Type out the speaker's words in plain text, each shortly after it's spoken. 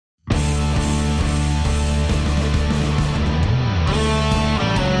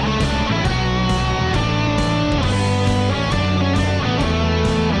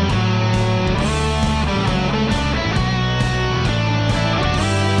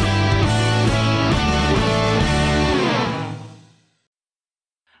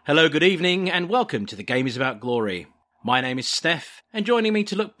Hello, good evening, and welcome to The Game is About Glory. My name is Steph, and joining me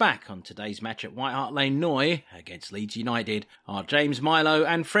to look back on today's match at White Hart Lane Noy against Leeds United are James Milo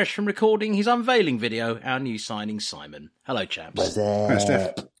and, fresh from recording his unveiling video, our new signing Simon. Hello, chaps. Hi,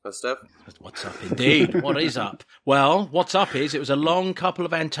 Steph. Hi, Steph. What's up, indeed? What is up? Well, what's up is it was a long couple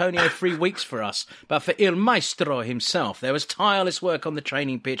of Antonio-free weeks for us, but for Il Maestro himself, there was tireless work on the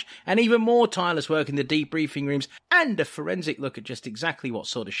training pitch and even more tireless work in the debriefing rooms and a forensic look at just exactly what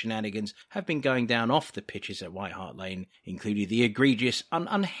sort of shenanigans have been going down off the pitches at White Hart Lane, including the egregious and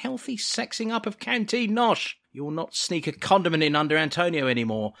unhealthy sexing up of Canteen Nosh. You will not sneak a condiment in under Antonio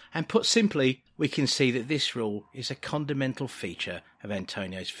anymore, and put simply, we can see that this rule is a fundamental feature of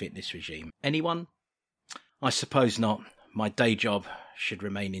Antonio's fitness regime. Anyone? I suppose not. My day job should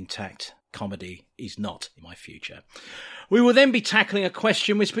remain intact. Comedy is not in my future. We will then be tackling a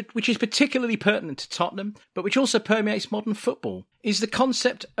question which is particularly pertinent to Tottenham, but which also permeates modern football. Is the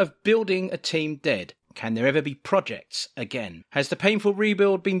concept of building a team dead? Can there ever be projects again? Has the painful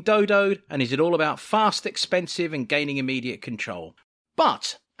rebuild been dodoed, and is it all about fast, expensive and gaining immediate control?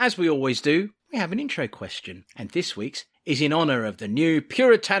 But, as we always do, we have an intro question, and this week's is in honour of the new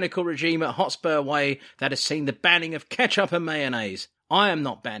puritanical regime at Hotspur Way that has seen the banning of ketchup and mayonnaise. I am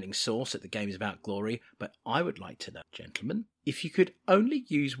not banning sauce at The Game is About Glory, but I would like to know, gentlemen, if you could only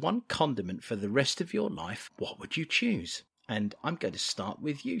use one condiment for the rest of your life, what would you choose? And I'm going to start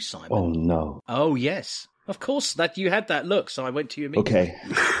with you, Simon. Oh, no. Oh, yes. Of course, that you had that look, so I went to you immediately. Okay.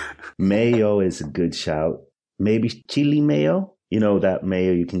 Mayo is a good shout. Maybe chili mayo. You know, that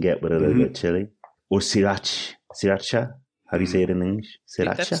mayo you can get with a little bit of chili. Or sriracha. Sriracha? How do you say it in English?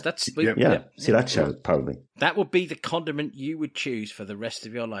 Sriracha? Yeah. Sriracha, probably. That would be the condiment you would choose for the rest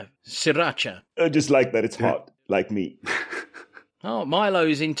of your life. Sriracha. I just like that it's hot, like me. Oh, Milo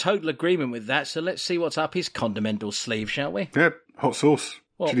is in total agreement with that, so let's see what's up his condimental sleeve, shall we? Yeah, hot sauce,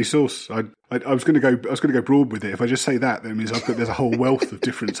 chili sauce. I was going to go broad with it. If I just say that means there's a whole wealth of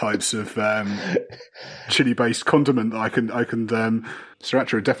different types of chili-based condiment that I can.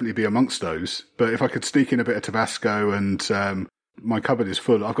 Sriracha would definitely be amongst those. But if I could sneak in a bit of Tabasco and my cupboard is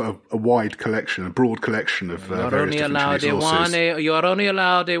full. I've got a wide collection, a broad collection of various different chili sauces. You are only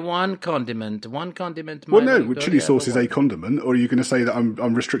allowed one condiment. One condiment. Well, no, chili sauce is a condiment, or are you going to say that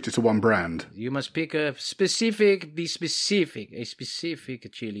I'm restricted to one brand? You must pick a specific chili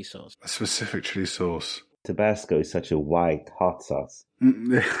sauce. A specific chili sauce. Tabasco is such a white hot sauce.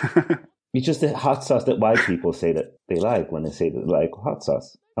 It's just the hot sauce that white people say that they like when they say they like hot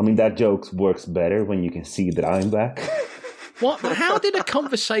sauce. I mean, that joke works better when you can see that I'm black. What? How did a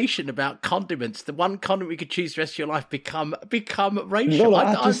conversation about condiments, the one condiment we could choose the rest of your life, become racial? No,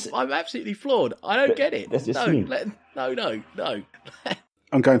 I'm absolutely floored. I don't get it. That's just me. No.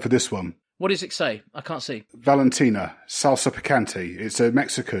 I'm going for this one. What does it say? I can't see. Valentina, salsa picante. It's a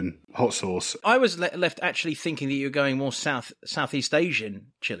Mexican hot sauce. I was left actually thinking that you were going more Southeast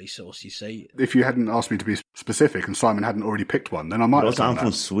Asian chili sauce, you see. If you hadn't asked me to be specific and Simon hadn't already picked one, then I might have done I'm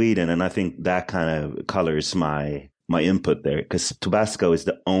from Sweden, and I think that kind of colors my input there, because Tabasco is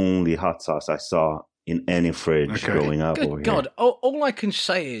the only hot sauce I saw in any fridge growing up. Good God. All I can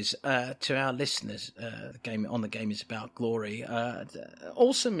say is to our listeners, the game is about glory.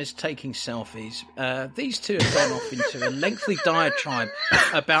 Awesome is taking selfies. These two have gone off into a lengthy diatribe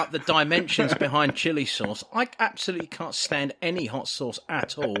about the dimensions behind chili sauce. I absolutely can't stand any hot sauce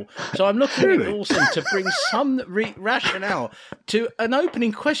at all. So I'm looking at Awesome to bring some rationale to an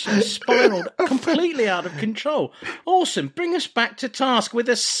opening question that spiraled completely out of control. Awesome, bring us back to task with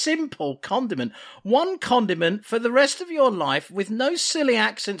a simple condiment. One condiment for the rest of your life with no silly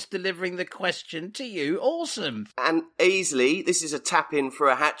accents delivering the question to you. Awesome. And easily, this is a tap-in for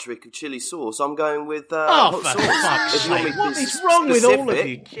a hat-trick of chili sauce. I'm going with hot sauce. What is wrong with all of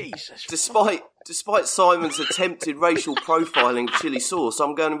you? Jesus. Despite Simon's attempted racial profiling of chili sauce,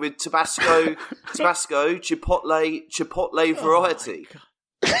 I'm going with Tabasco, Chipotle variety.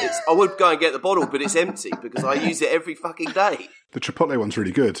 I would go and get the bottle, but it's empty because I use it every fucking day. The Chipotle one's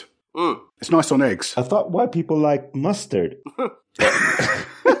really good. It's nice on eggs. I thought white people like mustard.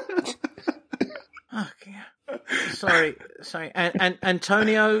 Sorry. And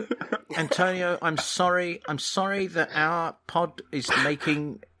Antonio, I'm sorry that our pod is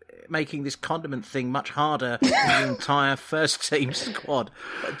making this condiment thing much harder than the entire first team squad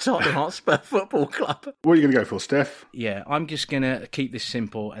at Tottenham Hotspur Football Club. What are you going to go for, Steph? Yeah, I'm just going to keep this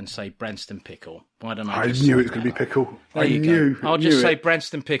simple and say Branston Pickle. Why don't I knew it was going to be pickle. I'll just say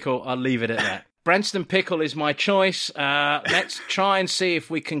Branston Pickle. I'll leave it at that. Branston Pickle is my choice. Let's try and see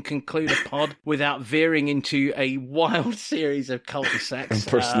if we can conclude a pod without veering into a wild series of cul-de-sacs. And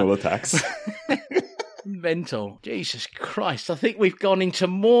personal attacks. mental. Jesus Christ. I think we've gone into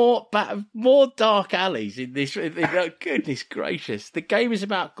more dark alleys in this. Goodness gracious. The game is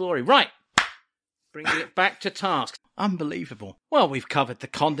about glory. Right. Bringing it back to task. Unbelievable. Well, we've covered the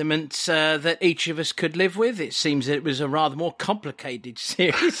condiments that each of us could live with. It seems that it was a rather more complicated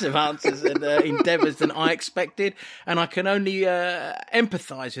series of answers and endeavours than I expected. And I can only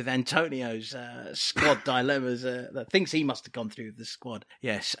empathise with Antonio's squad dilemmas, the things he must have gone through with the squad.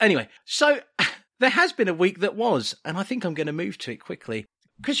 Yes. Anyway, so there has been a week that was, and I think I'm going to move to it quickly.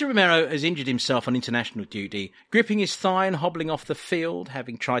 Cristian Romero has injured himself on international duty, gripping his thigh and hobbling off the field,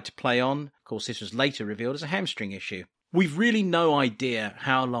 having tried to play on. Of course, this was later revealed as a hamstring issue. We've really no idea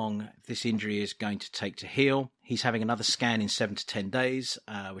how long this injury is going to take to heal. He's having another scan in 7 to 10 days,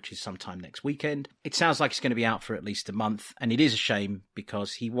 which is sometime next weekend. It sounds like he's going to be out for at least a month, and it is a shame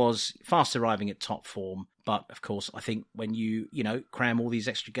because he was fast arriving at top form. But, of course, I think when you cram all these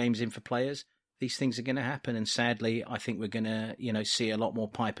extra games in for players, these things are going to happen, and sadly, I think we're going to, see a lot more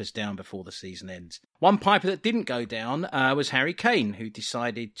Pipers down before the season ends. One Piper that didn't go down was Harry Kane, who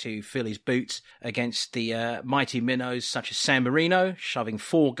decided to fill his boots against the mighty minnows such as San Marino, shoving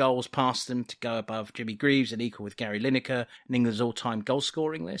 4 goals past them to go above Jimmy Greaves and equal with Gary Lineker in England's all-time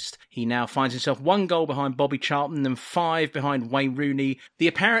goal-scoring list. He now finds himself 1 goal behind Bobby Charlton and 5 behind Wayne Rooney, the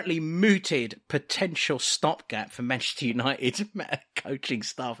apparently mooted potential stopgap for Manchester United's coaching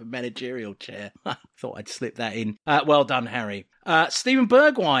staff and managerial chair. Thought I'd slip that in. Well done, Harry. Steven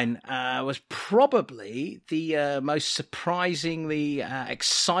Bergwijn was probably the most surprisingly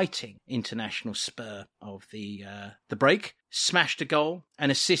exciting international spur of the break. Smashed a goal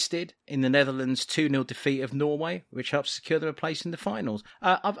and assisted in the Netherlands' 2-0 defeat of Norway, which helped secure them a place in the finals.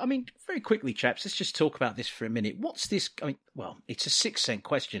 I mean, very quickly, chaps, let's just talk about this for a minute. What's this? It's a 6-cent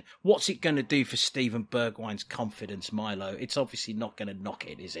question. What's it going to do for Steven Bergwijn's confidence, Milo? It's obviously not going to knock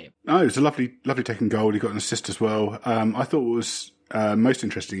it, is it? No, it was a lovely taken goal. He got an assist as well. I thought what was most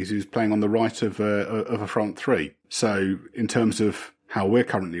interesting is he was playing on the right of a front three. So in terms of how we're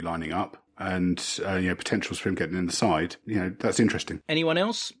currently lining up, and potentials for him getting in the side, that's interesting. Anyone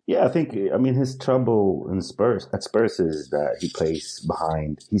else? Yeah, I think his trouble at Spurs is that he plays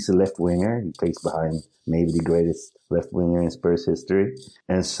behind. He's a left winger. He plays behind maybe the greatest left winger in Spurs history,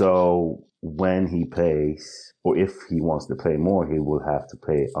 and so when he plays, or if he wants to play more, he will have to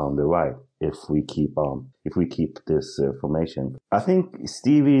play on the right. If we keep this formation, I think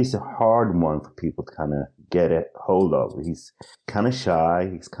Stevie is a hard one for people to kind of get a hold of. He's kind of shy,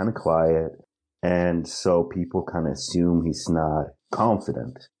 he's kind of quiet, and so people kind of assume he's not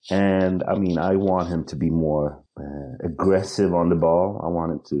confident. And I want him to be more aggressive on the ball. I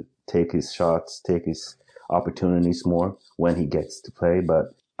want him to take his shots, take his opportunities more when he gets to play, but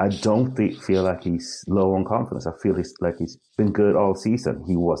I don't feel like he's low on confidence. I feel like he's been good all season.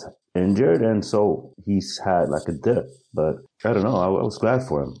 He was injured, and so he's had like a dip. But I don't know. I was glad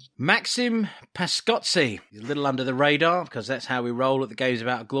for him. Maxim Pascozzi. He's a little under the radar because that's how we roll at the Games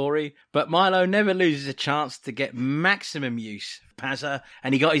About Glory. But Milo never loses a chance to get maximum use of Pazza,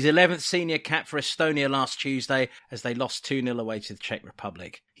 and he got his 11th senior cap for Estonia last Tuesday as they lost 2-0 away to the Czech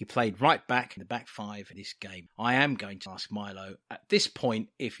Republic. He played right back in the back 5 in this game. I am going to ask Milo at this point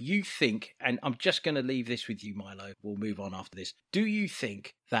if you think, and I'm just going to leave this with you, Milo, we'll move on after this. Do you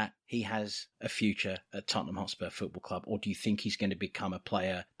think that he has a future at Tottenham Hotspur Football Club, or do you think he's going to become a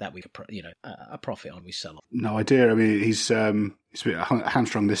player that we, a profit on, we sell on? No idea. He's a bit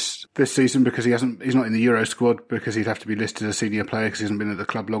hamstrung this season because he's not in the Euro squad because he'd have to be listed as a senior player because he hasn't been at the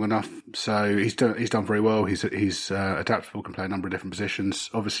club long enough. So he's done very well. He's adaptable, can play a number of different positions.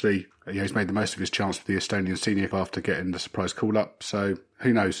 Obviously, he's made the most of his chance for the Estonian senior after getting the surprise call up. So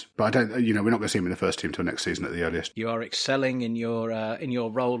who knows? But I don't. We're not going to see him in the first team until next season at the earliest. You are excelling in your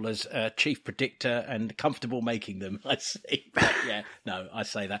role as chief predictor and comfortable making them. I see. Yeah, no, I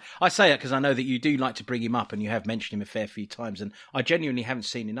say that. I say that because I know that you do like to bring him up, and you have mentioned him a fair few times, and I genuinely haven't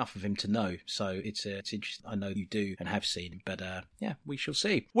seen enough of him to know. So it's interesting. I know you do and have seen him, but we shall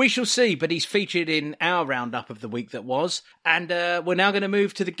see. We shall see. But he's featured in our roundup of the week that was, and we're now going to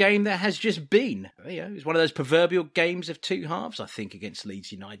move to the game that has just been. It was one of those proverbial games of two halves, I think, against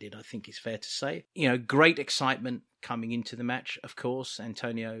Leeds United. I think it's fair to say. Great excitement coming into the match, of course.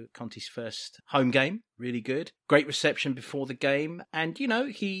 Antonio Conte's first home game, really good. Great reception before the game. And,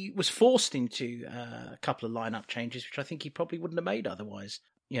 he was forced into a couple of lineup changes, which I think he probably wouldn't have made otherwise.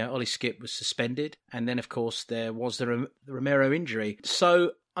 Ollie Skipp was suspended. And then, of course, there was the Romero injury.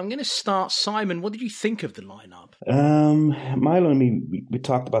 So I'm going to start. Simon, what did you think of the lineup? Milo and me, we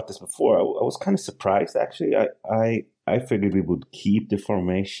talked about this before. I was kind of surprised, actually. I figured we would keep the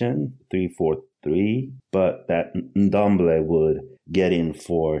formation 3-4-3, but that Ndombele would get in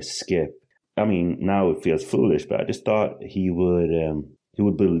for Skipp I mean, now it feels foolish, but I just thought he would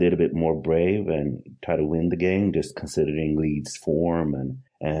be a little bit more brave and try to win the game, just considering Leeds' form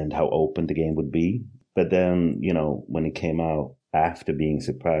and how open the game would be. But then, when it came out after being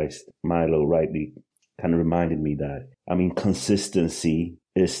surprised, Milo rightly kind of reminded me that, consistency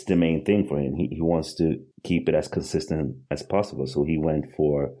is the main thing for him. He wants to keep it as consistent as possible. So he went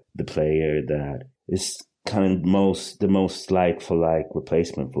for the player that is kind of the most like-for-like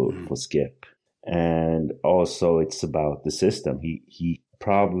replacement for Skip. And also it's about the system. He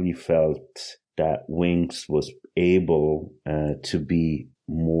probably felt that Winks was able to be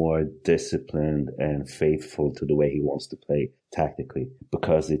more disciplined and faithful to the way he wants to play tactically,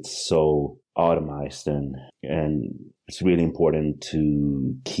 because it's so automized and it's really important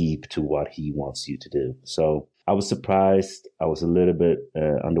to keep to what he wants you to do. So I was surprised. I was a little bit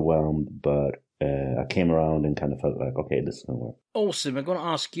underwhelmed, but I came around and kind of felt like, okay, this is going to work. Awesome. I'm going to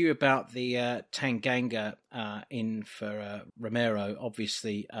ask you about the Tanganga in for Romero.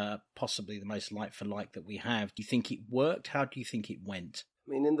 Obviously, possibly the most like-for-like that we have. Do you think it worked? How do you think it went?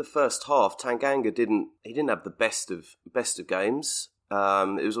 I mean, in the first half, Tanganga didn't have the best of games.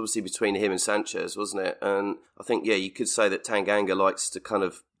 It was obviously between him and Sanchez, wasn't it? And I think, you could say that Tanganga likes to kind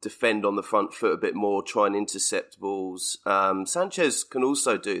of defend on the front foot a bit more, try and intercept balls. Sanchez can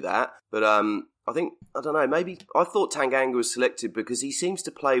also do that, but I think, I don't know, maybe I thought Tanganga was selected because he seems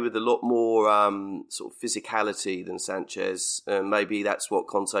to play with a lot more sort of physicality than Sanchez. Maybe that's what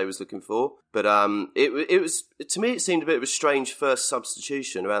Conte was looking for. But it was, to me, it seemed a bit of a strange first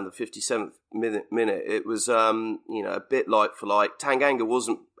substitution around the 57th minute. It was, a bit like for like. Tanganga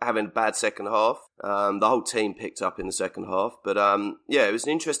wasn't having a bad second half. The whole team picked up in the second half. But it was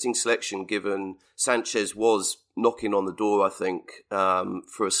an interesting selection given Sanchez was knocking on the door, I think,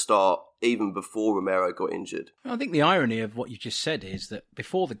 for a start, even before Romero got injured. I think the irony of what you just said is that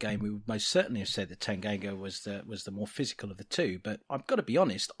before the game, we would most certainly have said that Tanganga was the more physical of the two. But I've got to be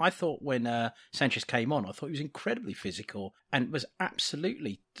honest, I thought when Sanchez came on, I thought he was incredibly physical and was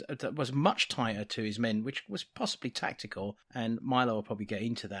was much tighter to his men, which was possibly tactical. And Milo will probably get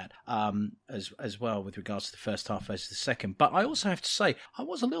into that as well with regards to the first half versus the second. But I also have to say, I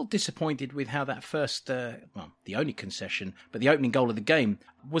was a little disappointed with how that first, the only concession, but the opening goal of the game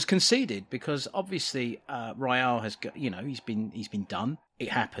was conceded, because obviously Royale has got, he's been done. It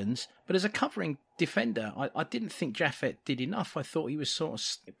happens. But as a covering defender, I didn't think Jaffet did enough. I thought he was sort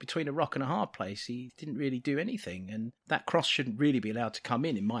of between a rock and a hard place. He didn't really do anything, and that cross shouldn't really be allowed to come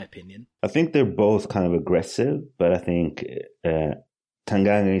in my opinion. I think they're both kind of aggressive, but I think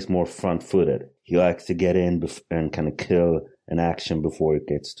Tanganga is more front-footed. He likes to get in and kind of kill an action before it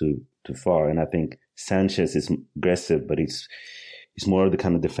gets too far. And I think Sanchez is aggressive, but he's more of the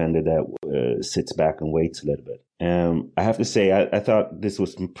kind of defender that sits back and waits a little bit. I have to say, I thought this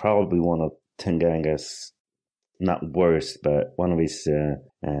was probably one of Tanganga's, not worst, but one of his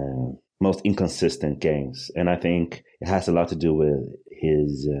most inconsistent games. And I think it has a lot to do with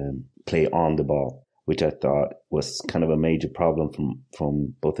his play on the ball, which I thought was kind of a major problem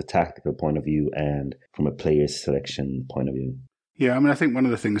from both a tactical point of view and from a player selection point of view. Yeah, I mean, I think one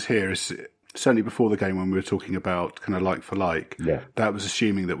of the things here is, certainly before the game when we were talking about kind of like for like, that was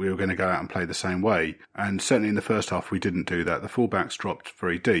assuming that we were going to go out and play the same way. And certainly in the first half, we didn't do that. The fullbacks dropped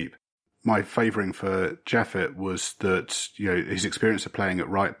very deep. My favouring for Jaffet was that, his experience of playing at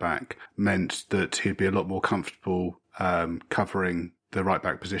right back meant that he'd be a lot more comfortable covering the right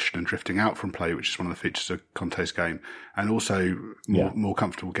back position and drifting out from play, which is one of the features of Conte's game, and also more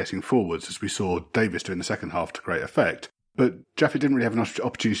comfortable getting forwards, as we saw Davis do in the second half to great effect. But Jaffet didn't really have an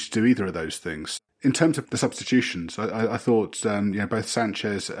opportunity to do either of those things. In terms of the substitutions, I thought both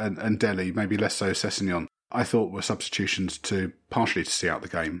Sanchez and Dele, maybe less so Sessegnon, I thought were substitutions partially to see out the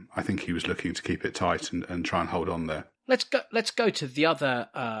game. I think he was looking to keep it tight and try and hold on there. Let's go to the other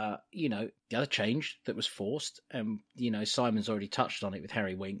the other change that was forced. Simon's already touched on it with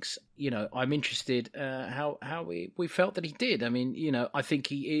Harry Winks. I'm interested how we felt that he did. I mean, I think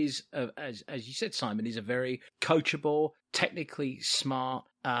he is, as you said, Simon, he's a very coachable, technically smart,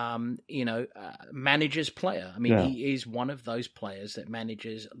 managers player. I mean, He is one of those players that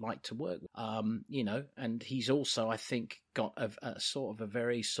managers like to work with. And he's also, I think, got a sort of a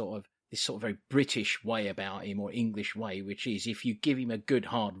very sort of this sort of very British way about him, or English way, which is if you give him a good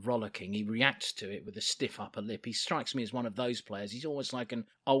hard rollicking, he reacts to it with a stiff upper lip. He strikes me as one of those players. He's almost like an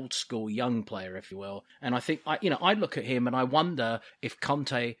old school young player, if you will. And I think, I look at him and I wonder if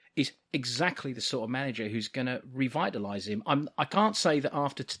Conte is exactly the sort of manager who's going to revitalise him. I can't say that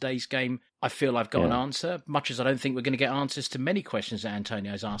after today's game I feel I've got an answer, much as I don't think we're going to get answers to many questions that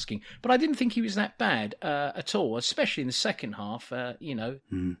Antonio's asking. But I didn't think he was that bad at all, especially in the second half. He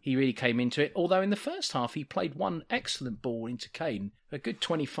really came into it. Although in the first half he played one excellent ball into Kane, a good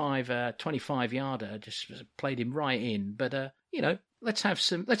 25-yarder, just played him right in. But let's have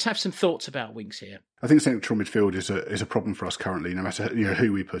some thoughts about Winks here. I think central midfield is a problem for us currently, no matter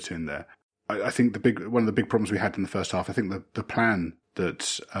who we put in there. I think one of the big problems we had in the first half, I think the plan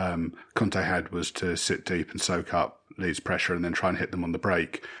that Conte had was to sit deep and soak up Leeds' pressure and then try and hit them on the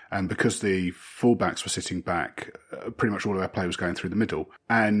break. And because the fullbacks were sitting back, pretty much all of our play was going through the middle.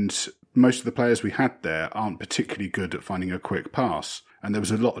 And most of the players we had there aren't particularly good at finding a quick pass. And there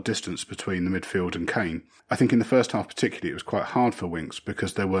was a lot of distance between the midfield and Kane. I think in the first half particularly, it was quite hard for Winks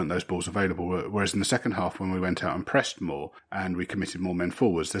because there weren't those balls available. Whereas in the second half, when we went out and pressed more and we committed more men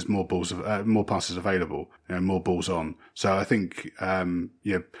forwards, there's more passes available, more balls on. So I think, I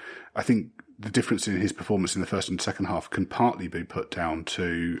think the difference in his performance in the first and second half can partly be put down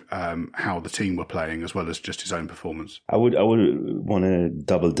to how the team were playing as well as just his own performance. I would want to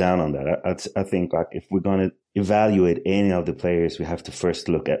double down on that. I think like if we're going to evaluate any of the players, we have to first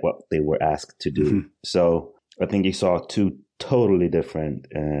look at what they were asked to do. Mm-hmm. So I think you saw two totally different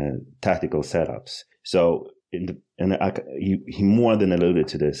tactical setups. So he more than alluded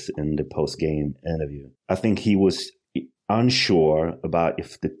to this in the post-game interview. I think he was unsure about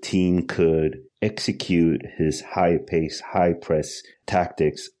if the team could execute his high pace, high press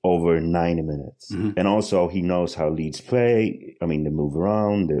tactics over 90 minutes. Mm-hmm. And also he knows how Leeds play. I mean, they move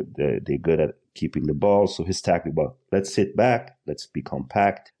around. They're good at keeping the ball. So his tactic, well, let's sit back. Let's be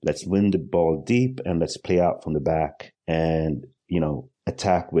compact. Let's win the ball deep and let's play out from the back and,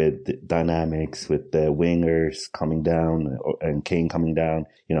 attack with dynamics, with the wingers coming down and Kane coming down,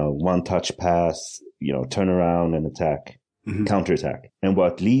 one touch pass, turn around and attack. Mm-hmm. Counterattack. And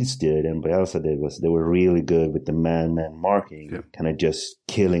what Leeds did and Bielsa did was they were really good with the man-man marking, kind of just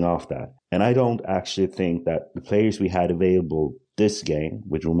killing off that. And I don't actually think that the players we had available this game,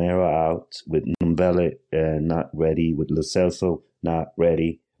 with Romero out, with Ndombele not ready, with Lo Celso not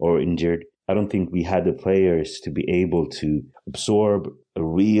ready or injured, I don't think we had the players to be able to absorb a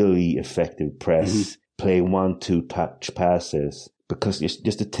really effective press, play 1-2 touch passes, because it's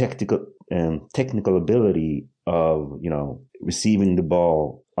just the technical ability of, receiving the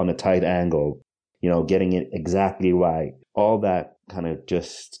ball on a tight angle, getting it exactly right. All that kind of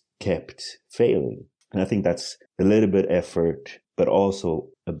just kept failing. And I think that's a little bit effort, but also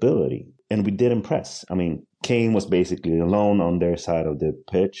ability. And we did impress. I mean, Kane was basically alone on their side of the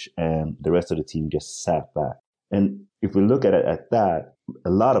pitch and the rest of the team just sat back. And if we look at it at that,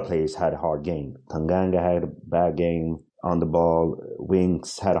 a lot of players had a hard game. Tanganga had a bad game on the ball.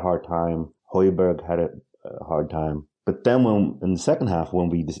 Winks had a hard time. Højbjerg had a hard time. But then in the second half,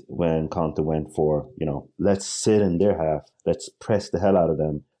 when Conte went for, let's sit in their half, let's press the hell out of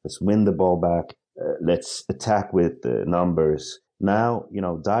them, let's win the ball back, let's attack with the numbers. Now,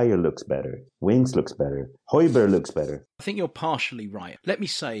 Dyer looks better. Winks looks better. Højbjerg looks better. I think you're partially right. Let me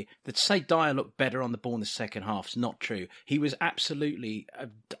say that Dyer looked better on the ball in the second half is not true. He was absolutely,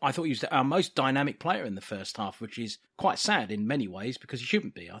 I thought he was our most dynamic player in the first half, which is quite sad in many ways because he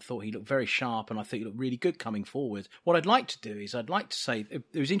shouldn't be. I thought he looked very sharp and I think he looked really good coming forward. What I'd like to do is I'd like to say it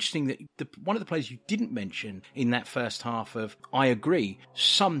was interesting that one of the players you didn't mention in that first half I agree,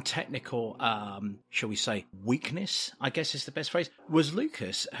 some technical, shall we say, weakness, I guess is the best phrase, was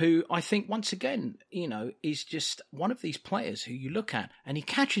Lucas, who I think once again, is just one of these players who you look at and he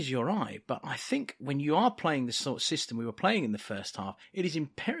catches your eye. But I think when you are playing the sort of system we were playing in the first half, it is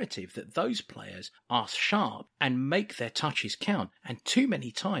imperative that those players are sharp and make their touches count. And too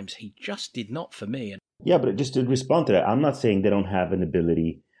many times he just did not for me. Yeah, but just to respond to that, I'm not saying they don't have an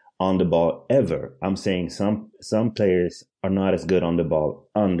ability on the ball ever. I'm saying some players are not as good on the ball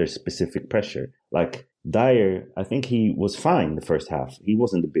under specific pressure. Like Dyer, I think he was fine the first half. He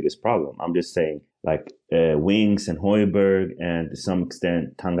wasn't the biggest problem. I'm just saying, like Winks and Højbjerg and to some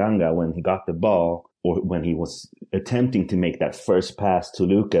extent Tanganga, when he got the ball or when he was attempting to make that first pass to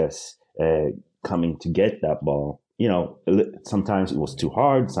Lucas, coming to get that ball, sometimes it was too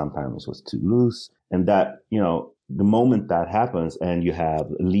hard, sometimes it was too loose. And that, the moment that happens and you have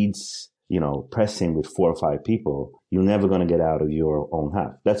Leeds, pressing with 4 or 5 people, you're never going to get out of your own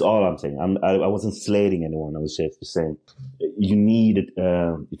half. That's all I'm saying. I wasn't slating anyone. I was just saying you need,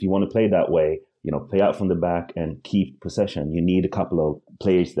 if you want to play that way, play out from the back and keep possession. You need a couple of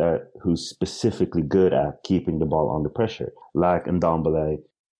players who's specifically good at keeping the ball under pressure, like Ndombele,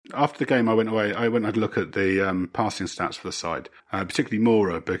 After the game, I went and had a look at the passing stats for the side, particularly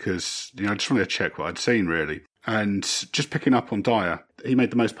Mora, because I just wanted to check what I'd seen, really. And just picking up on Dyer, he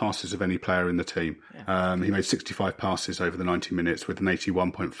made the most passes of any player in the team. Yeah. He made 65 passes over the 90 minutes with an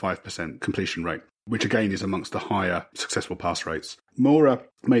 81.5% completion rate, which again is amongst the higher successful pass rates. Mora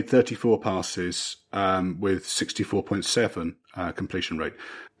made 34 passes with 64.7 completion rate.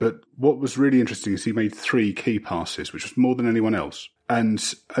 But what was really interesting is he made 3 key passes, which was more than anyone else. And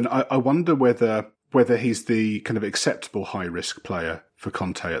I wonder whether he's the kind of acceptable high-risk player for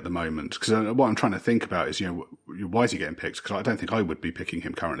Conte at the moment. Because what I'm trying to think about is, why is he getting picked? Because I don't think I would be picking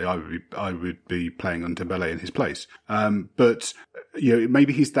him currently. I would be playing on Dembele in his place. But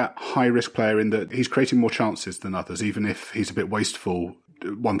maybe he's that high-risk player in that he's creating more chances than others, even if he's a bit wasteful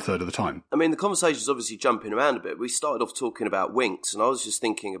 1/3 of the time. I mean, the conversation's obviously jumping around a bit. We started off talking about Winks, and I was just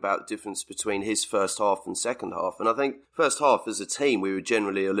thinking about the difference between his first half and second half. And I think first half, as a team, we were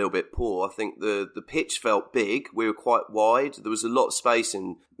generally a little bit poor. I think the pitch felt big. We were quite wide. There was a lot of space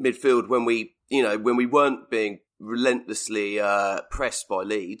in midfield when we weren't being relentlessly pressed by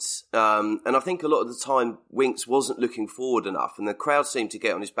Leeds. And I think a lot of the time Winks wasn't looking forward enough, and the crowd seemed to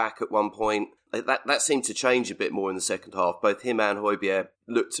get on his back at one point. That seemed to change a bit more in the second half. Both him and Højbjerg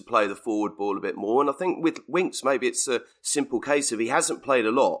looked to play the forward ball a bit more. And I think with Winks, maybe it's a simple case of he hasn't played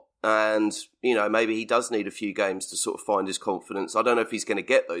a lot. And, maybe he does need a few games to sort of find his confidence. I don't know if he's going to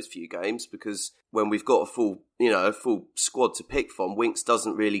get those few games, because when we've got a full squad to pick from, Winks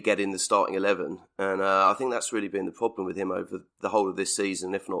doesn't really get in the starting 11. And I think that's really been the problem with him over the whole of this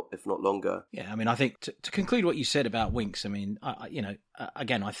season, if not longer. Yeah, I mean, I think to conclude what you said about Winks, I mean,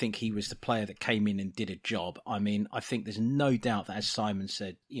 again, I think he was the player that came in and did a job. I mean, I think there's no doubt that, as Simon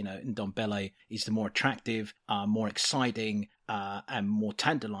said, Ndombele is the more attractive, more exciting, and more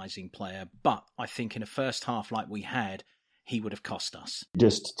tantalising player. But I think in a first half like we had, he would have cost us.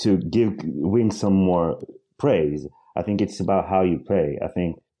 Just to give Winks some more praise, I think it's about how you play. I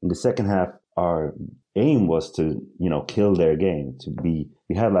think in the second half, our aim was to, kill their game. We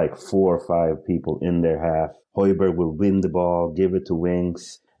had like 4 or 5 people in their half. Højbjerg will win the ball, give it to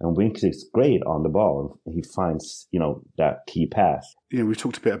Winks. And Winks is great on the ball. He finds, that key pass. We've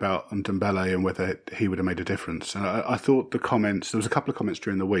talked a bit about Ndombele and whether he would have made a difference. And I thought there was a couple of comments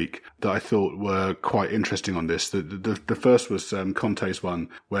during the week that I thought were quite interesting on this. The first was Conte's one,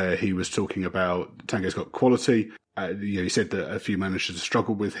 where he was talking about Tanguay's got quality. He said that a few managers have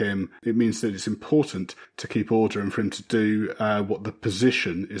struggled with him. It means that it's important to keep order and for him to do what the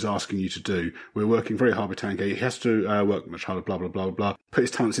position is asking you to do. We're working very hard with Tanguay. He has to work much harder, blah, blah, blah, blah. Put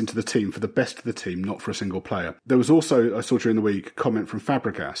his talents into the team for the best of the team, not for a single player. There was also, I saw during the week, a comment from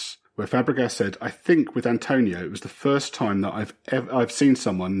Fabregas, where Fabregas said, I think with Antonio, it was the first time that I've seen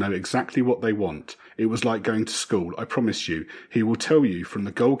someone know exactly what they want. It was like going to school. I promise you, he will tell you from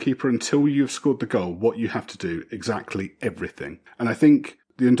the goalkeeper until you've scored the goal what you have to do, exactly everything. And I think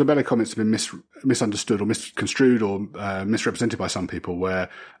the Ndombele comments have been misunderstood or misconstrued or misrepresented by some people, where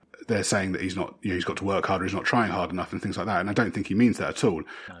they're saying that he's not, he's got to work harder, he's not trying hard enough and things like that. And I don't think he means that at all.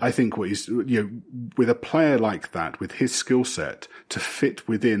 No. I think what he's, with a player like that, with his skill set, to fit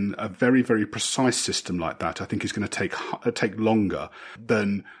within a very, very precise system like that, I think is going to take longer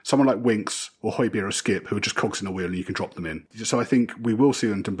than someone like Winks or Højbjerg or Skip, who are just cogs in a wheel and you can drop them in. So I think we will see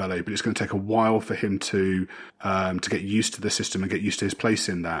Ndombele, but it's going to take a while for him to get used to the system and get used to his place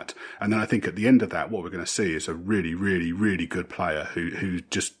in that. And then I think at the end of that, what we're going to see is a really, really, really good player who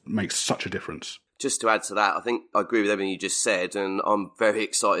just makes such a difference. Just to add to that, I think I agree with everything you just said, and I'm very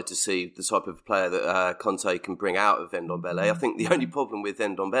excited to see the type of player that Conte can bring out of Ndombele. I think the only problem with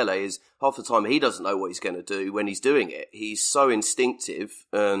Ndombele is half the time he doesn't know what he's going to do when he's doing it. He's so instinctive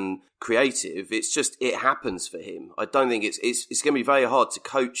and creative. It's just, it happens for him. I don't think it's going to be very hard to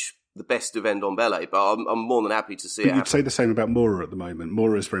coach the best of Ndombele, but I'm more than happy to see it happen. You'd say the same about Mora at the moment.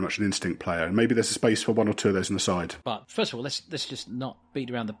 Mora is very much an instinct player, and maybe there's a space for 1 or 2 of those on the side. But first of all, let's just not beat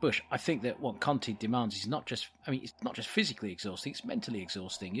around the bush. I think that what Conte demands is it's not just physically exhausting, it's mentally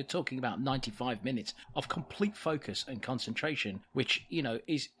exhausting. You're talking about 95 minutes of complete focus and concentration, which,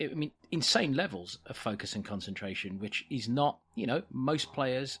 is, insane levels of focus and concentration, which is not, most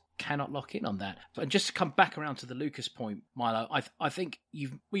players cannot lock in on that. And just to come back around to the Lucas point, Milo, I think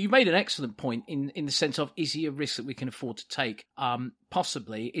you've made an excellent point in the sense of, is he a risk that we can afford to take?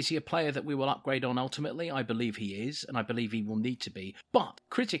 possibly. Is he a player that we will upgrade on ultimately? I believe he is, and I believe he will need to be. But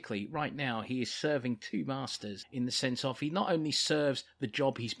critically, right now, he is serving two masters in the sense of he not only serves the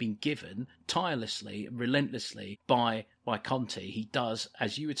job he's been given tirelessly, relentlessly by Conte, he does,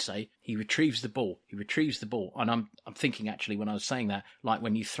 as you would say, he retrieves the ball. And I'm thinking actually when I was saying that, like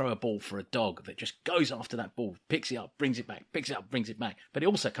when you throw a ball for a dog that just goes after that ball, picks it up, brings it back, picks it up, brings it back. But it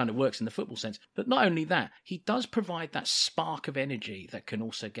also kind of works in the football sense. But not only that, he does provide that spark of energy that can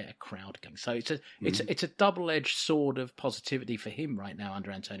also get a crowd going. So it's a double-edged sword of positivity for him right now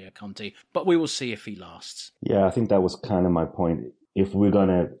under Antonio Conte. But we will see if he lasts. Yeah, I think that was kind of my point. If we're going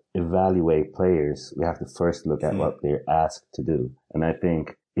to evaluate players, we have to first look at what they're asked to do. And I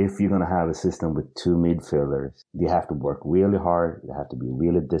think if you're going to have a system with two midfielders, you have to work really hard. You have to be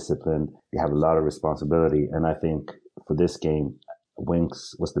really disciplined. You have a lot of responsibility. And I think for this game,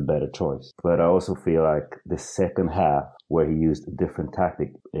 Winks was the better choice. But I also feel like the second half, where he used a different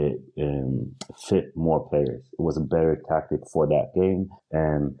tactic, it fit more players. It was a better tactic for that game,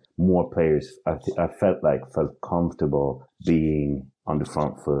 and more players, I felt comfortable being on the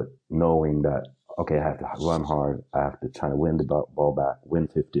front foot, knowing that, okay, I have to run hard, I have to try to win the ball back, win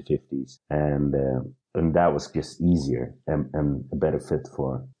 50-50s, and that was just easier and a better fit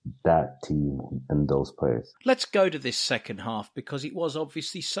for that team and those players. Let's go to this second half, because it was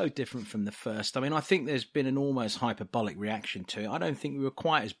obviously so different from the first. I mean, I think there's been an almost hyperbolic reaction to it. I don't think we were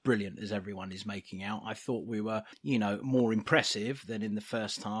quite as brilliant as everyone is making out. I thought we were, more impressive than in the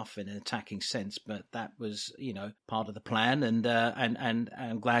first half in an attacking sense, but that was, part of the plan, and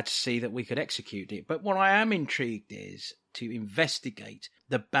I'm glad to see that we could execute it. But what I am intrigued is to investigate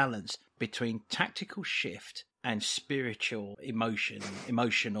the balance between tactical shift and spiritual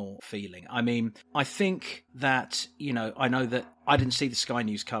emotional feeling. I mean, I think that, I know that I didn't see the Sky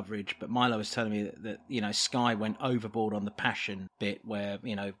News coverage, but Milo was telling me that Sky went overboard on the passion bit where,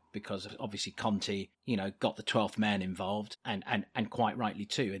 because obviously Conte, got the 12th man involved and quite rightly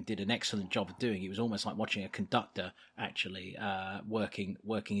too, and did an excellent job of doing it. It was almost like watching a conductor actually working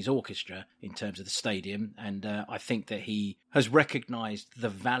his orchestra in terms of the stadium. And I think that he has recognised the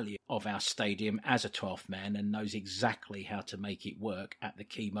value of our stadium as a 12th man and knows exactly how to make it work at the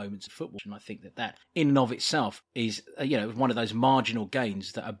key moments of football. And I think that in and of itself is, one of those marginal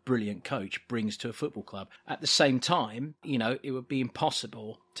gains that a brilliant coach brings to a football club. At the same time, it would be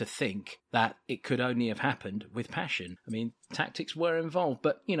impossible to think that it could only have happened with passion. I mean, tactics were involved,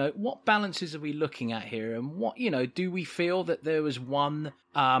 but, what balances are we looking at here? And what, do we feel that there was one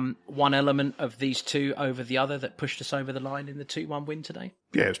element of these two over the other that pushed us over the line in the 2-1 win today?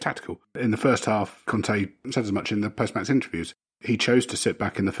 Yeah, it was tactical. In the first half, Conte said as much in the post-match interviews. He chose to sit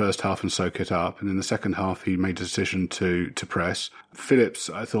back in the first half and soak it up, and in the second half he made a decision to press. Phillips,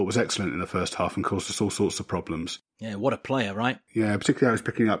 I thought, was excellent in the first half and caused us all sorts of problems. Yeah, what a player, right? Yeah, particularly I was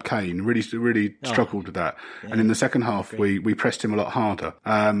picking up Kane. Really struggled with that. Yeah, and in the second half, we pressed him a lot harder.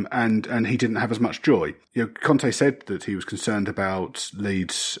 And he didn't have as much joy. Conte said that he was concerned about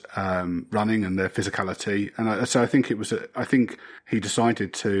Leeds running and their physicality, and so I think I think he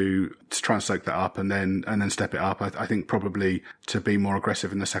decided to try and soak that up and then step it up. I think probably to be more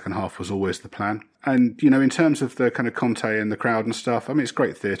aggressive in the second half was always the plan. And, in terms of the kind of Conte and the crowd and stuff, I mean, it's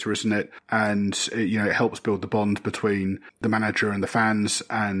great theatre, isn't it? And, it helps build the bond between the manager and the fans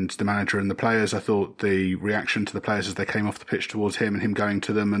and the manager and the players. I thought the reaction to the players as they came off the pitch towards him and him going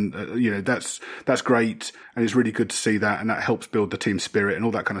to them, and, that's great. And it's really good to see that. And that helps build the team spirit, and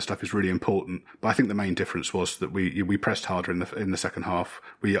all that kind of stuff is really important. But I think the main difference was that we pressed harder in the second half.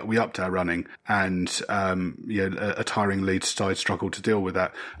 We upped our running, and, a tiring Leeds side struggled to deal with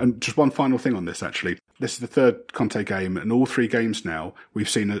that. And just one final thing on this, actually. This is the third Conte game, and all three games now, we've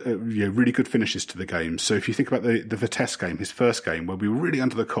seen really good finishes to the games. So if you think about the Vitesse game, his first game, where we were really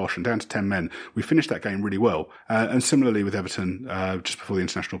under the cosh and down to 10 men, we finished that game really well. And similarly with Everton, just before the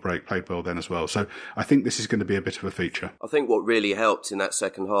international break, played well then as well. So I think this is going to be a bit of a feature. I think what really helped in that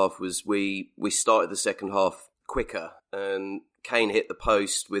second half was we started the second half quicker, and Kane hit the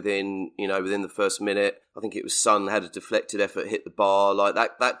post within the first minute. I think it was Son had a deflected effort, hit the bar. Like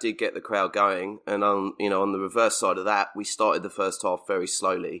that did get the crowd going. And on the reverse side of that, we started the first half very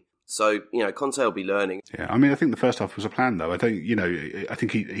slowly. So, Conte will be learning. Yeah, I mean, I think the first half was a plan, though. I think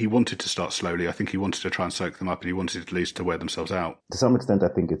he wanted to start slowly. I think he wanted to try and soak them up, and he wanted at least to wear themselves out. To some extent, I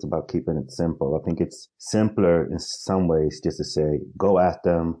think it's about keeping it simple. I think it's simpler in some ways just to say, go at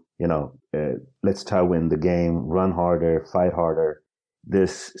them, let's try to win the game, run harder, fight harder.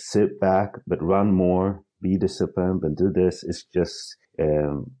 This sit back, but run more, be disciplined, and do this. It's just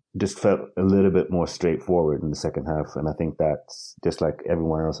felt a little bit more straightforward in the second half. And I think that's just like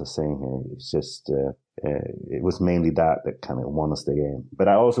everyone else is saying here. It's just, it was mainly that kind of won us the game. But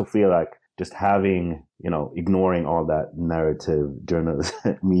I also feel like just having, ignoring all that narrative,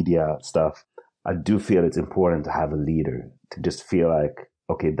 journalism, media stuff, I do feel it's important to have a leader, to just feel like,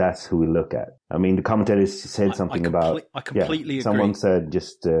 okay, that's who we look at. I mean, the commentators said something about... I completely agree. Someone said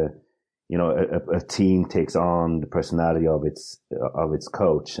just... a team takes on the personality of its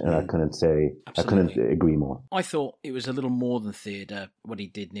coach, and I couldn't agree more. I thought it was a little more than theatre what he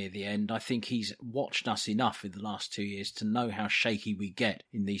did near the end. I think he's watched us enough in the last 2 years to know how shaky we get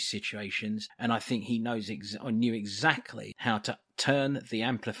in these situations, and I think he knew exactly how to turn the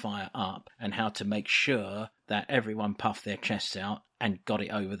amplifier up and how to make sure that everyone puffed their chests out and got it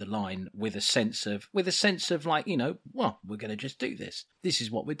over the line with a sense of like, well, we're going to just do this. This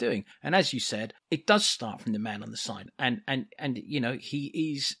is what we're doing. And as you said, it does start from the man on the side. And he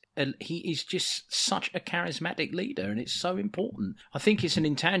is just such a charismatic leader, and it's so important. I think it's an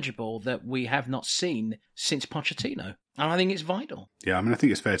intangible that we have not seen since Pochettino. And I think it's vital. Yeah, I mean, I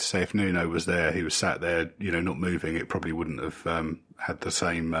think it's fair to say if Nuno was there, he was sat there, not moving, it probably wouldn't have had the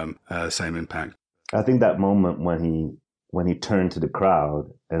same impact. I think that moment when he turned to the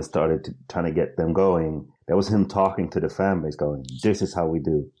crowd and started trying to get them going, that was him talking to the fan base going, this is how we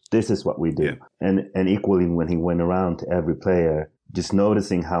do. This is what we do. Yeah. And equally when he went around to every player, just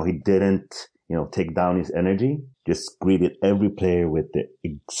noticing how he didn't, take down his energy, just greeted every player with the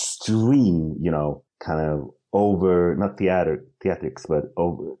extreme, kind of over, not theatrics, but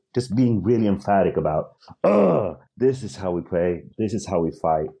over, just being really emphatic about, this is how we play. This is how we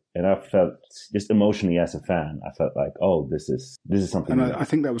fight. And I felt just emotionally as a fan, I felt like, this is something. And I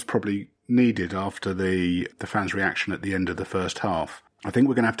think that was probably needed after the fans' reaction at the end of the first half. I think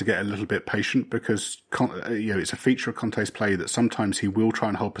we're going to have to get a little bit patient because, it's a feature of Conte's play that sometimes he will try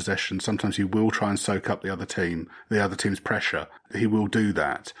and hold possession. Sometimes he will try and soak up the other team's pressure. He will do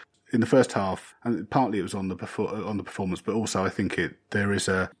that. In the first half, and partly it was on the performance, but also I think there is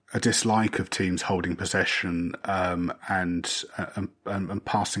a dislike of teams holding possession and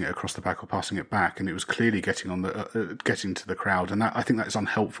passing it across the back or passing it back, and it was clearly getting to the crowd, and I think that is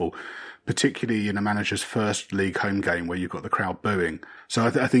unhelpful, particularly in a manager's first league home game where you've got the crowd booing. So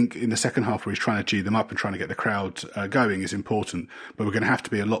I think in the second half where he's trying to G them up and trying to get the crowd going is important, but we're going to have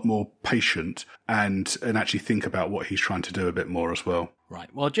to be a lot more patient and actually think about what he's trying to do a bit more as well. Right.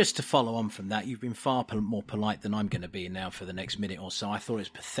 Well, just to follow on from that, you've been far more polite than I'm going to be now for the next minute or so. I thought it was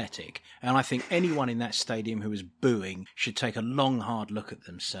pathetic. And I think anyone in that stadium who was booing should take a long, hard look at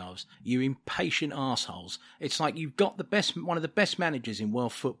themselves. You impatient arseholes. It's like you've got one of the best managers in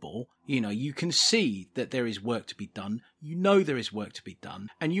world football. You can see that there is work to be done. There is work to be done.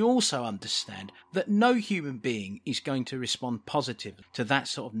 And you also understand that no human being is going to respond positively to that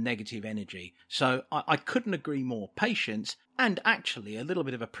sort of negative energy. So I couldn't agree more. Patience and actually a little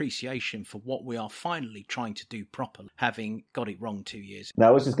bit of appreciation for what we are finally trying to do properly, having got it wrong 2 years. Now,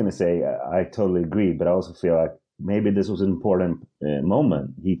 I was just going to say, I totally agree, but I also feel like maybe this was an important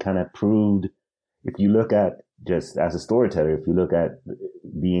moment. He kind of proved, if you look at, just as a storyteller, if you look at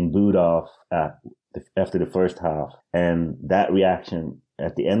being booed off after the first half and that reaction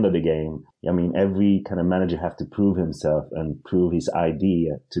at the end of the game, I mean, every kind of manager have to prove himself and prove his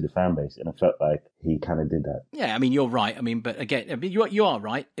idea to the fan base. And I felt like he kind of did that. Yeah, I mean, you're right. I mean, but again, you are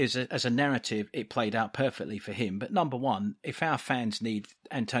right. As a narrative, it played out perfectly for him. But number one, if our fans need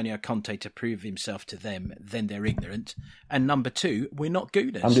Antonio Conte to prove himself to them, then they're ignorant. And number two, we're not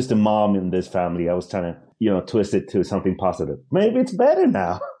Gooners. I'm just a mom in this family. I was trying to, twist it to something positive. Maybe it's better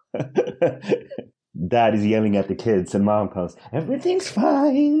now. Dad is yelling at the kids and mom comes, everything's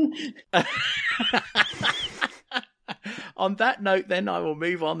fine. On that note, then, I will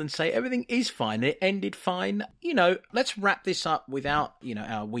move on and say everything is fine. It ended fine. Let's wrap this up without,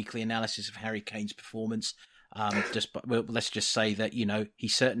 our weekly analysis of Harry Kane's performance. Let's just say that, he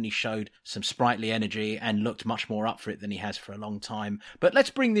certainly showed some sprightly energy and looked much more up for it than he has for a long time. But let's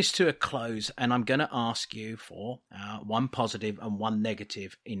bring this to a close, and I'm going to ask you for one positive and one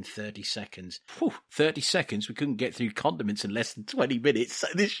negative in 30 seconds. 30 seconds? We couldn't get through condiments in less than 20 minutes, so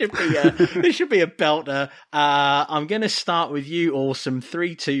this should be a belter. I'm going to start with you, Awesome.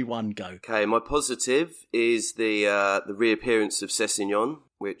 3, 2, 1, go. Okay, my positive is the reappearance of Sessegnon,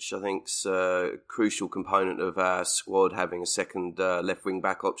 which I think's a crucial component of our squad, having a second left wing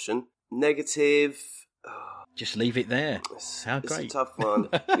back option. Negative. Just leave it there. How great. It's a tough one.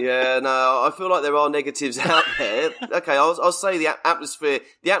 Yeah, no, I feel like there are negatives out there. Okay, I'll say the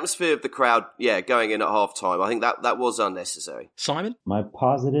atmosphere of the crowd, going in at half time. I think that was unnecessary. Simon? My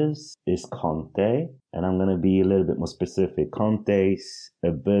positives is Conte, and I'm going to be a little bit more specific. Conte's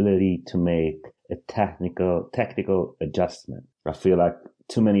ability to make a tactical adjustment. I feel like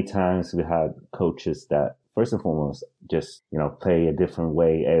too many times we had coaches that, first and foremost, just, play a different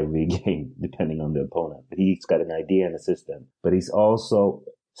way every game depending on the opponent. But he's got an idea and a system, but he's also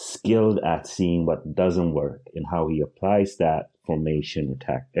skilled at seeing what doesn't work and how he applies that formation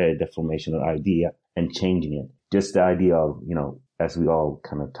the formational idea and changing it. Just the idea of, as we all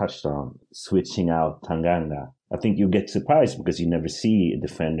kind of touched on, switching out Tanganga. I think you get surprised because you never see a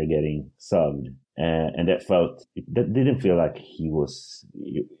defender getting subbed. And that didn't feel like he was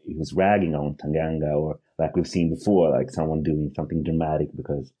ragging on Tanganga, or like we've seen before, like someone doing something dramatic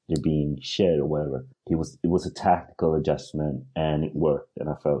because they're being shed or whatever. It was a tactical adjustment and it worked. And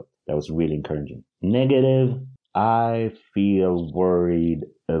I felt that was really encouraging. Negative, I feel worried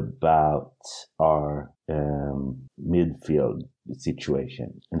about our midfield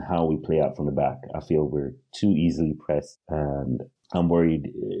situation and how we play out from the back. I feel we're too easily pressed, and I'm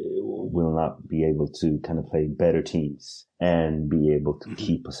worried we'll not be able to kind of play better teams and be able to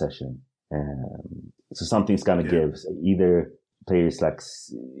keep possession. So something's going to give. Either players like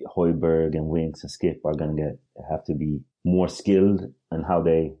Højbjerg and Winks and Skip are going to have to be more skilled in how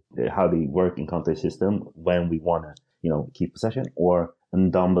they work in counter system when we want to, keep possession, or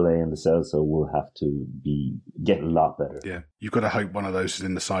Ndombele and the Celso will have to get a lot better. Yeah, you've got to hope one of those is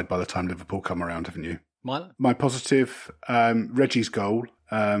in the side by the time Liverpool come around, haven't you? My positive, Reggie's goal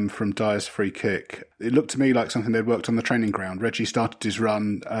from Dyer's free kick. It looked to me like something they'd worked on the training ground. Reggie started his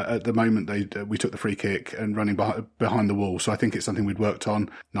run at the moment we took the free kick and running behind the wall. So I think it's something we'd worked on.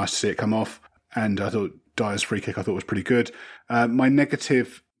 Nice to see it come off. And I thought Dyer's free kick was pretty good. My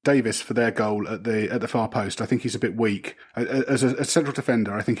negative, Davis for their goal at the far post. I think he's a bit weak as a central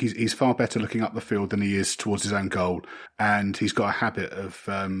defender. I think he's far better looking up the field than he is towards his own goal, and he's got a habit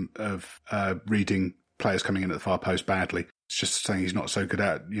of reading players coming in at the far post badly. It's just saying he's not so good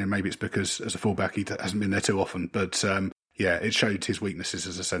at. Maybe it's because as a fullback he hasn't been there too often, but it showed his weaknesses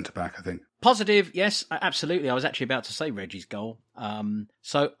as a centre back, I think. Positive, yes, absolutely. I was actually about to say Reggie's goal.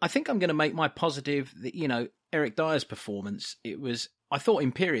 So I think I'm going to make my positive that, Eric Dyer's performance, I thought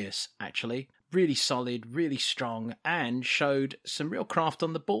imperious, actually. Really solid, really strong, and showed some real craft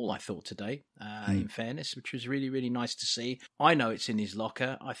on the ball, I thought, today, in fairness, which was really, really nice to see. I know it's in his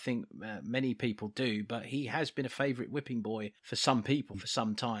locker. I think many people do, but he has been a favourite whipping boy for some people for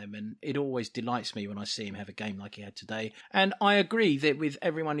some time, and it always delights me when I see him have a game like he had today. And I agree that with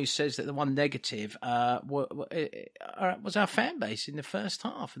everyone who says that the one negative was our fan base in the first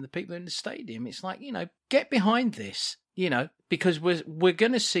half and the people in the stadium. It's like, get behind this, because we're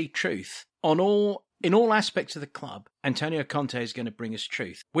going to see truth. In all aspects of the club, Antonio Conte is going to bring us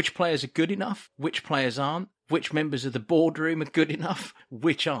truth. Which players are good enough? Which players aren't? Which members of the boardroom are good enough?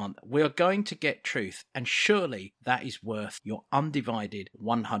 Which aren't? We are going to get truth, and surely that is worth your undivided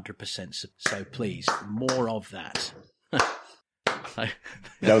 100%. So please, more of that.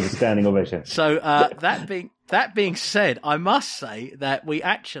 That was a standing ovation. So that being said, I must say that we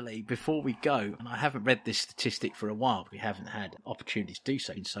actually, before we go, and I haven't read this statistic for a while, we haven't had opportunities to do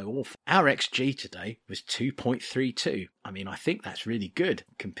so, it's so awful. Our XG today was 2.32. I mean, I think that's really good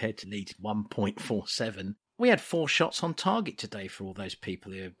compared to Leeds' 1.47. We had 4 shots on target today for all those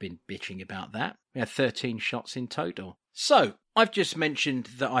people who have been bitching about that. We had 13 shots in total. So, I've just mentioned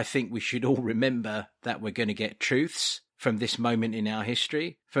that I think we should all remember that we're going to get truths from this moment in our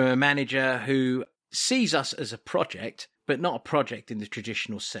history, from a manager who sees us as a project, but not a project in the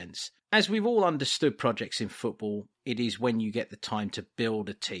traditional sense. As we've all understood projects in football, it is when you get the time to build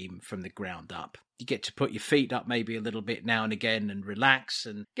a team from the ground up. You get to put your feet up maybe a little bit now and again and relax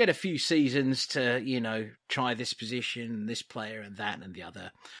and get a few seasons to, try this position, this player and that and the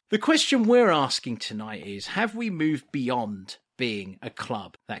other. The question we're asking tonight is, have we moved beyond being a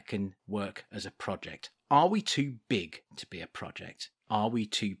club that can work as a project? Are we too big to be a project? Are we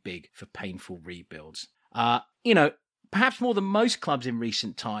too big for painful rebuilds? Perhaps more than most clubs in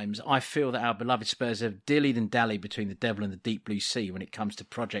recent times, I feel that our beloved Spurs have dillied and dallied between the devil and the deep blue sea when it comes to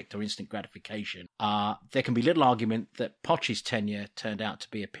project or instant gratification. There can be little argument that Poch's tenure turned out to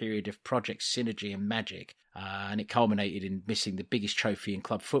be a period of project synergy and magic, and it culminated in missing the biggest trophy in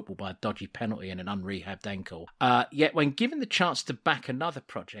club football by a dodgy penalty and an unrehabbed ankle. Yet when given the chance to back another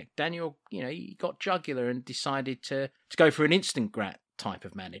project, Daniel, he got jugular and decided to go for an instant grat type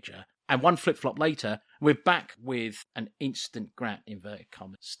of manager. And one flip-flop later, we're back with an instant grat, inverted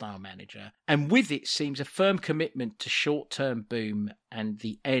commas, style manager. And with it seems a firm commitment to short-term boom and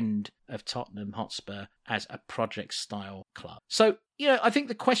the end of Tottenham Hotspur as a project-style club. So, I think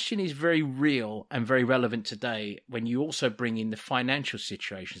the question is very real and very relevant today when you also bring in the financial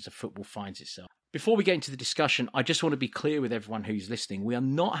situations that football finds itself. Before we get into the discussion, I just want to be clear with everyone who's listening. We are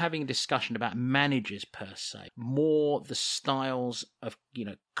not having a discussion about managers per se, more the styles of,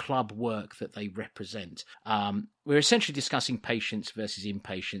 club work that they represent. We're essentially discussing patience versus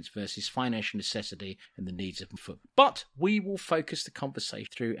impatience versus financial necessity and the needs of football. But we will focus the conversation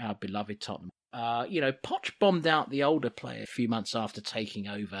through our beloved Tottenham. Poch bombed out the older player a few months after taking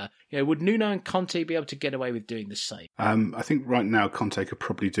over. Would Nuno and Conte be able to get away with doing the same? I think right now Conte could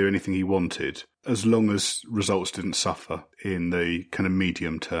probably do anything he wanted as long as results didn't suffer in the kind of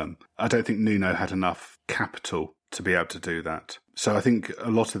medium term. I don't think Nuno had enough capital to be able to do that. So I think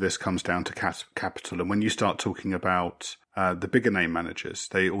a lot of this comes down to capital. And when you start talking about the bigger name managers,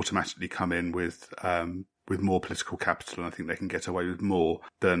 they automatically come in with more political capital, and I think they can get away with more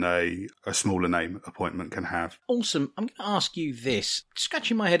than a smaller name appointment can have. Awesome. I'm going to ask you this.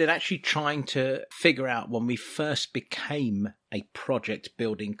 Scratching my head and actually trying to figure out when we first became a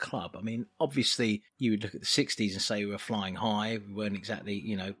project-building club. I mean, obviously, you would look at the 60s and say we were flying high. We weren't exactly,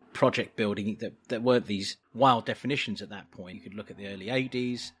 project-building. There weren't these wild definitions at that point. You could look at the early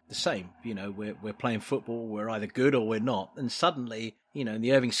 80s, the same. We're playing football. We're either good or we're not. And suddenly, in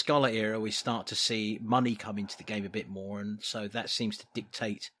the Irving Scholar era, we start to see money come into the game a bit more. And so that seems to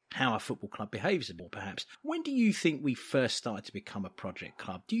dictate how a football club behaves a bit more, perhaps. When do you think we first started to become a project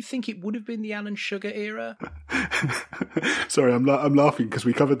club? Do you think it would have been the Alan Sugar era? Sorry, I'm laughing because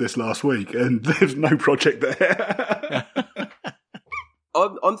we covered this last week and there's no project there.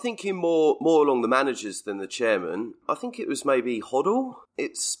 I'm thinking more along the managers than the chairman. I think it was maybe Hoddle.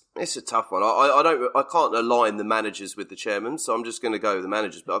 It's a tough one. I can't align the managers with the chairman, so I'm just going to go with the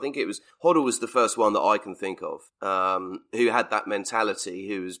managers. But I think Hoddle was the first one that I can think of, who had that mentality,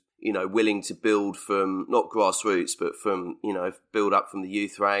 who was willing to build from not grassroots, but from build up from the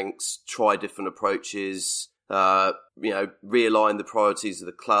youth ranks, try different approaches. Realign the priorities of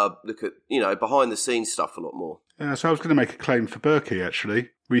the club, look at, behind the scenes stuff a lot more. Yeah, so I was going to make a claim for Berkey, actually.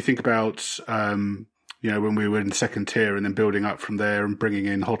 When you think about, when we were in second tier and then building up from there and bringing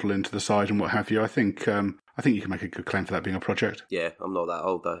in Hoddle into the side and what have you, I think you can make a good claim for that being a project. Yeah, I'm not that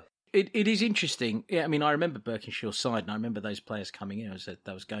old, though. It is interesting. Yeah, I mean, I remember Berkenshaw's side, and I remember those players coming in.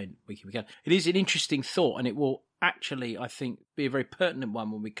 That was going week in, week out. It is an interesting thought, and it will actually, I think, be a very pertinent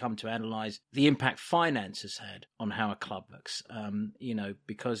one when we come to analyse the impact finance has had on how a club looks.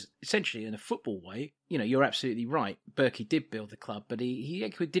 Because essentially, in a football way, you're absolutely right. Berkey did build the club, but he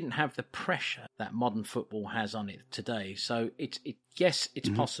actually didn't have the pressure that modern football has on it today. So yes, it's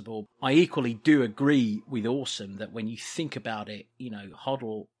possible. I equally do agree with Awesome that when you think about it,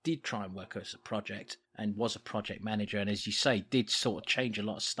 Hoddle did try and work as a project and was a project manager, and as you say, did sort of change a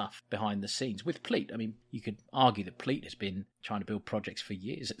lot of stuff behind the scenes with Pleat. I mean, you could argue that Pleat has been trying to build projects for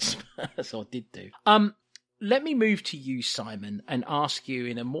years at Spurs, or did do. Let me move to you, Simon, and ask you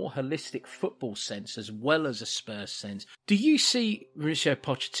in a more holistic football sense as well as a Spurs sense. Do you see Mauricio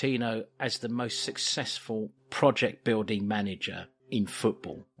Pochettino as the most successful project-building manager in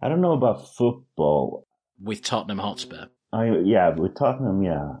football? I don't know about football. With Tottenham Hotspur? With Tottenham,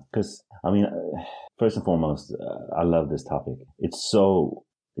 yeah. Because, first and foremost, I love this topic. It's so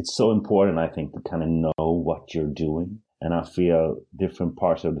important, I think, to kind of know what you're doing. And I feel different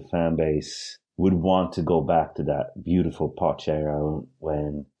parts of the fan base would want to go back to that beautiful Poch era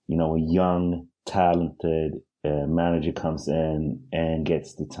when, a young, talented manager comes in and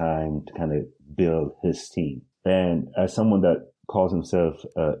gets the time to kind of build his team. And as someone that calls himself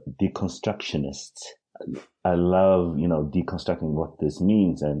a deconstructionist, I love, deconstructing what this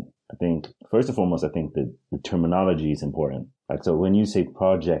means. And I think, first and foremost, that the terminology is important. Like, so when you say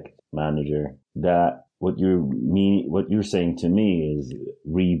project manager, that what you're saying to me is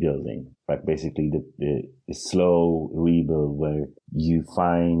rebuilding, like basically the slow rebuild where you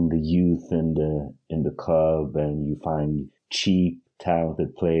find the youth in the club and you find cheap,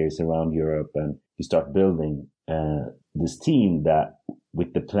 talented players around Europe and you start building this team that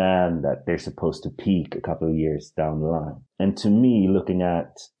with the plan that they're supposed to peak a couple of years down the line. And to me, looking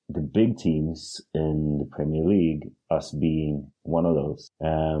at the big teams in the Premier League, us being one of those,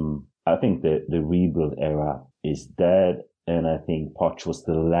 I think that the rebuild era is dead. And I think Poch was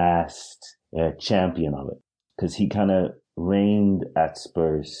the last champion of it because he kind of reigned at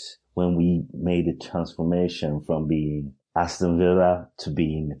Spurs when we made the transformation from being Aston Villa to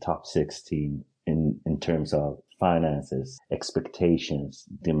being a top 6 team in terms of finances, expectations,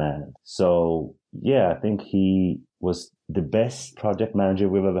 demand. So yeah, I think he was the best project manager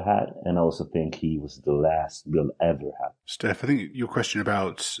we've ever had, and I also think he was the last we'll ever have. Steph, I think your question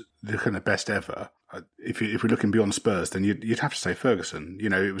about the kind of best ever, if we're looking beyond Spurs, then you'd have to say Ferguson. You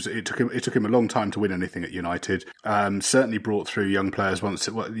know, it took him a long time to win anything at United. Certainly brought through young players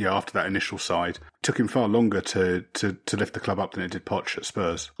after that initial side. It took him far longer to lift the club up than it did Poch at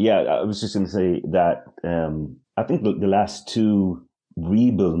Spurs. Yeah, I was just going to say that I think the last two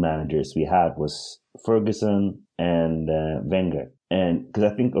rebuild managers we had was Ferguson and Wenger. And because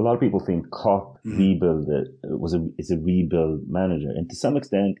I think a lot of people think Klopp is a rebuild manager, and to some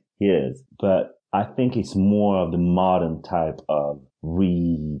extent he is, but I think it's more of the modern type of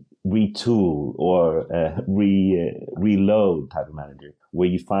retool or reload type of manager, where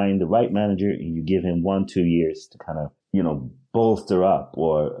you find the right manager and you give him 1-2 years to kind of, you know, bolster up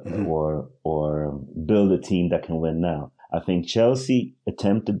or build a team that can win now. I think Chelsea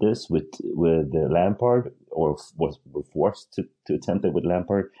attempted this with Lampard, or were forced to attempt it with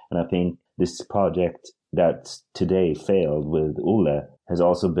Lampard. And I think this project that today failed with Ole has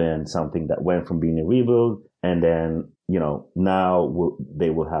also been something that went from being a rebuild, and then, you know, now they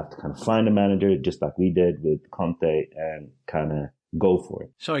will have to kind of find a manager, just like we did with Conte, and kind of go for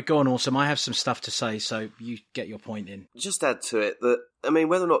it. Sorry, go on, Awesome. I have some stuff to say, so you get your point in. Just add to it that, I mean,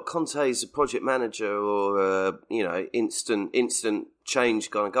 whether or not Conte is a project manager or instant change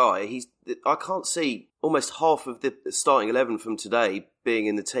kind of guy, I can't see almost half of the starting 11 from today being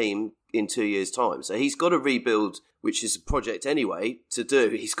in the team in 2 years' time. So he's got a rebuild, which is a project anyway, to do.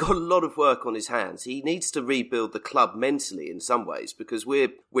 He's got a lot of work on his hands. He needs to rebuild the club mentally in some ways, because we're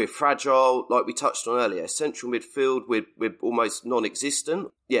fragile, like we touched on earlier. Central midfield, we're almost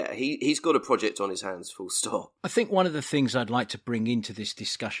non-existent. Yeah, he's got a project on his hands, full stop. I think one of the things I'd like to bring into this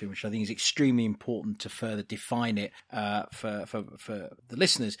discussion, which I think is extremely important to further define it for the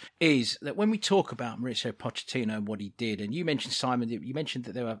listeners, is that when we talk about Mauricio Pochettino and what he did, and you mentioned, Simon, you mentioned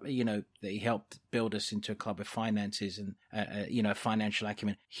that there were, that he helped build us into a club with finances and, financial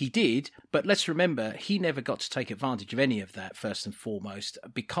acumen. He did, but let's remember, he never got to take advantage of any of that, first and foremost,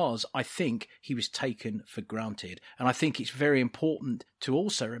 because I think he was taken for granted. And I think it's very important to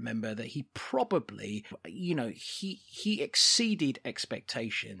also remember that he probably, he exceeded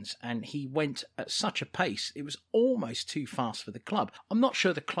expectations, and he went at such a pace, it was almost too fast for the club. I'm not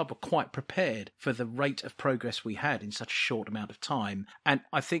sure the club were quite prepared for the rate of progress we had in such a short amount of time. And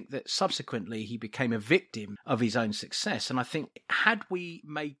I think that subsequently he became a victim of his own success. And I think had we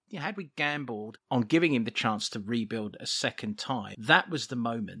gambled on giving him the chance to rebuild a second time, that was the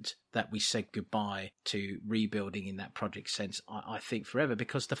moment that we said goodbye to rebuilding in that project sense, I think forever,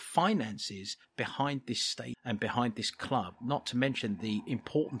 because the finances behind this state and behind this club, not to mention the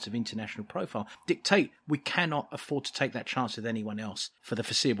importance of international profile, dictate we cannot afford to take that chance with anyone else for the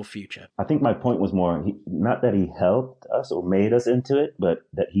foreseeable future. I think my point was more, not that he helped us or made us into it, but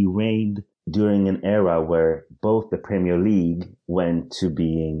that he reigned during an era where both the Premier League went to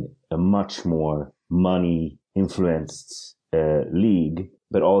being a much more money-influenced league,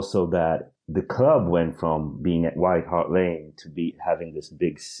 but also that the club went from being at White Hart Lane to having this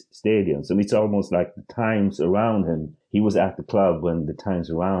big stadium. So it's almost like the times around him. He was at the club when the times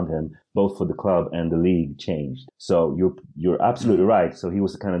around him, both for the club and the league, changed. So you're absolutely right. So he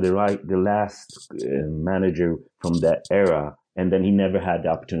was kind of the last manager from that era, and then he never had the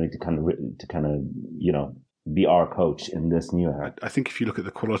opportunity to kind of be our coach in this new era. I think if you look at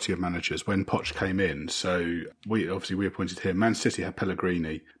the quality of managers when Poch came in, so we appointed him. Man City had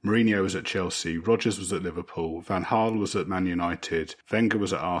Pellegrini, Mourinho was at Chelsea, Rodgers was at Liverpool, Van Gaal was at Man United, Wenger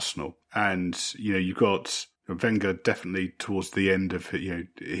was at Arsenal, and you got Wenger definitely towards the end of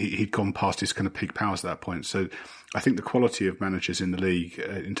he'd gone past his kind of peak powers at that point. So I think the quality of managers in the league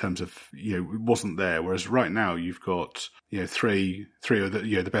in terms of wasn't there. Whereas right now you've got three of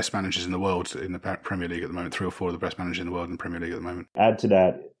the best managers in the world in the Premier League at the moment. 3 or 4 of the best managers in the world in the Premier League at the moment. Add to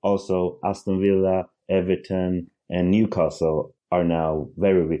that also Aston Villa, Everton, and Newcastle are now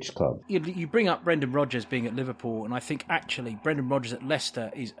very rich clubs. You bring up Brendan Rodgers being at Liverpool, and I think actually Brendan Rodgers at Leicester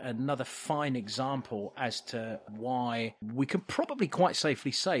is another fine example as to why we can probably quite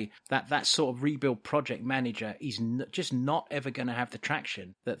safely say that sort of rebuild project manager is just not ever going to have the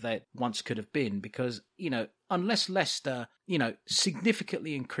traction that they once could have been, because, unless Leicester,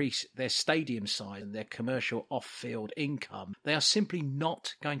 significantly increase their stadium size and their commercial off-field income, they are simply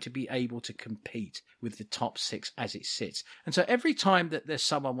not going to be able to compete with the top 6 as it sits. And so every time that there's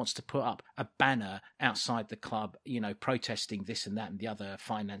someone wants to put up a banner outside the club, protesting this and that and the other,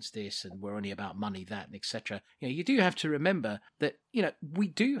 finance this, and we're only about money, that, and etc., you do have to remember that we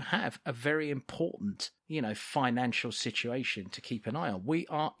do have a very important, financial situation to keep an eye on. We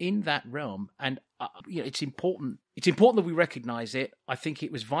are in that realm, and it's important. It's important that we recognise it. I think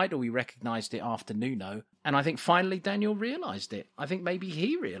it was vital we recognised it after Nuno, and I think finally Daniel realised it. I think maybe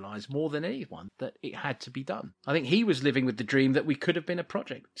he realised more than anyone that it had to be done. I think he was living with the dream that we could have been a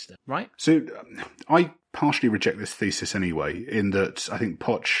project still, right? So I partially reject this thesis anyway, in that I think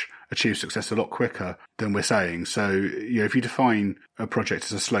Poch achieve success a lot quicker than we're saying. So, if you define a project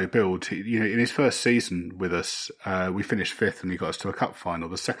as a slow build, in his first season with us, we finished 5th and he got us to a cup final.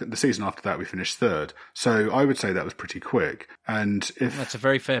 The season after that, we finished 3rd. So I would say that was pretty quick. And that's a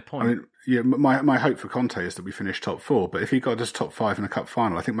very fair point. My hope for Conte is that we finish top 4, but if he got us top 5 in a cup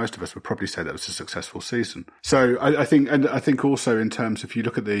final, I think most of us would probably say that was a successful season. So I think also in terms, if you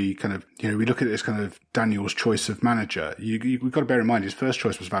look at the kind of, we look at this kind of Daniel's choice of manager, we've got to bear in mind his first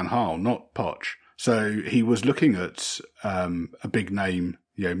choice was Van Gaal, not Poch. So he was looking at a big name,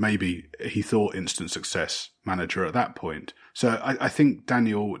 maybe he thought instant success manager at that point. So I think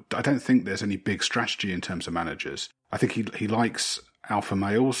Daniel, I don't think there's any big strategy in terms of managers. I think he likes alpha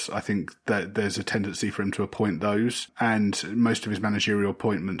males. I think that there's a tendency for him to appoint those, and most of his managerial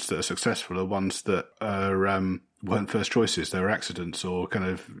appointments that are successful are ones that are weren't first choices. They were accidents or kind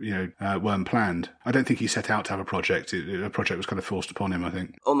of weren't planned. I don't think he set out to have a project. A project was kind of forced upon him, I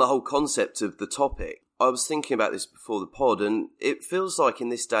think. On the whole concept of the topic, I was thinking about this before the pod, and it feels like in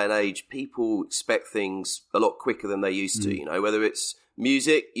this day and age, people expect things a lot quicker than they used to. Whether it's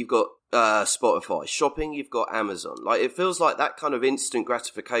music, you've got Spotify. Shopping, you've got Amazon. Like, it feels like that kind of instant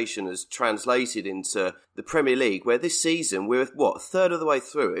gratification has translated into the Premier League, where this season we're a third of the way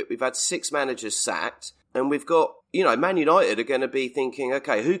through it. We've had 6 managers sacked, and we've got, Man United are going to be thinking,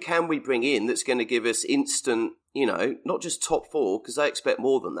 okay, who can we bring in that's going to give us instant, not just top 4, because they expect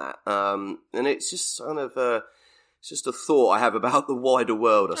more than that. And it's just kind of it's just a thought I have about the wider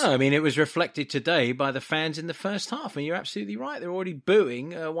world. It was reflected today by the fans in the first half, and you're absolutely right. They're already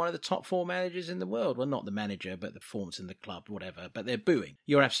booing one of the top 4 managers in the world. Well, not the manager, but the performance in the club, whatever. But they're booing.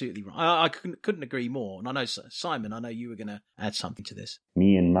 You're absolutely right. I couldn't agree more. And I know, Simon, I know you were going to add something to this.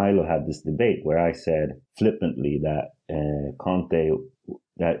 Me and Milo had this debate where I said flippantly that Conte,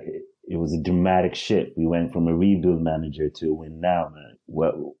 that it was a dramatic shift. We went from a rebuild manager to a win now man.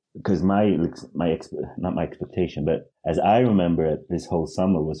 Well, because not my expectation, but as I remember it, this whole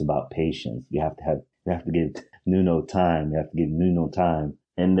summer was about patience. We have to give Nuno time.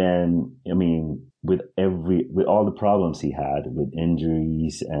 And then, with all the problems he had with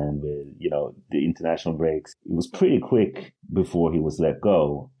injuries and with, the international breaks, it was pretty quick before he was let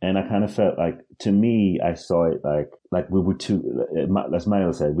go. And I kind of felt like, to me, I saw it like we were too, as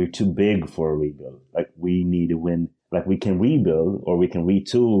Milo said, we're too big for a rebuild. Like, we need to win. Like, we can rebuild or we can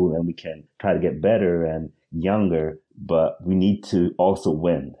retool and we can try to get better and younger, but we need to also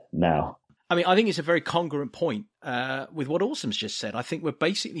win now. I think it's a very congruent point with what Awesome's just said. I think we're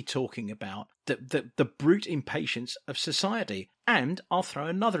basically talking about the brute impatience of society. And I'll throw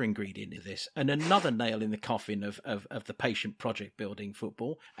another ingredient into this and another nail in the coffin of the patient project building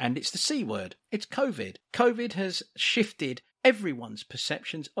football. And it's the C word. It's COVID. COVID has shifted everyone's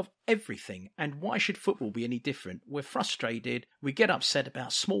perceptions of everything. And why should football be any different? We're frustrated. We get upset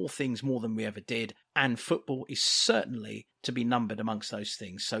about small things more than we ever did. And football is certainly to be numbered amongst those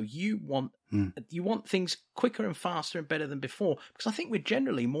things. So you want things quicker and faster and better than before, because I think we're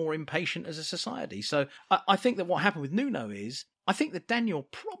generally more impatient as a society. So I think that what happened with Nuno is, I think that Daniel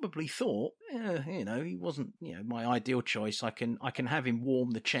probably thought, he wasn't, my ideal choice. I can have him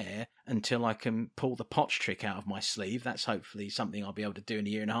warm the chair until I can pull the Poch trick out of my sleeve. That's hopefully something I'll be able to do in a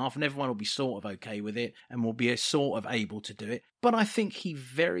year and a half, and everyone will be sort of okay with it and will be sort of able to do it. But I think he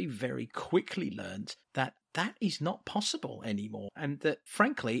very, very quickly learned that is not possible anymore. And that,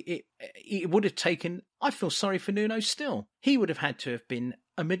 frankly, it would have taken, I feel sorry for Nuno still. He would have had to have been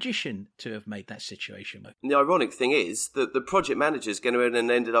a magician to have made that situation work. The ironic thing is that the project manager is going to end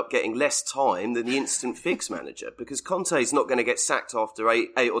ended up getting less time than the instant fix manager, because Conte's not going to get sacked after 8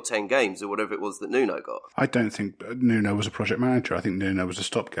 or 10 games or whatever it was that Nuno got. I don't think Nuno was a project manager. I think Nuno was a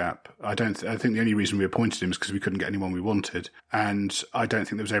stopgap. I think the only reason we appointed him is because we couldn't get anyone we wanted, and I don't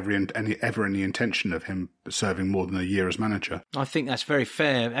think there was ever any intention of him serving more than a year as manager. I think that's very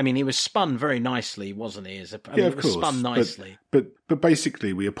fair. He was spun very nicely, wasn't he? Of course. Spun nicely. But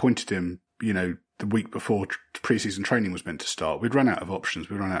basically, we appointed him, the week before pre-season training was meant to start. We'd run out of options.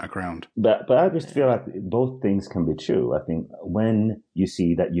 We'd run out of ground. But I just feel like both things can be true. I think when you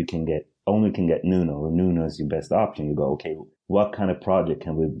see that you only can get Nuno, or Nuno is your best option, you go, okay, what kind of project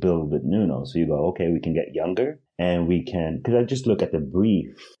can we build with Nuno? So you go, okay, we can get younger, and we can, because I just look at the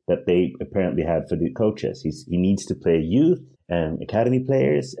brief that they apparently had for the coaches. He needs to play youth academy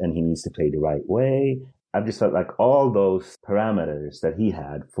players, and he needs to play the right way. I've just felt like all those parameters that he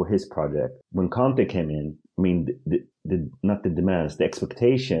had for his project, when Conte came in, I mean, not the demands, the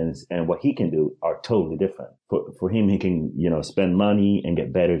expectations and what he can do are totally different. For him, he can, spend money and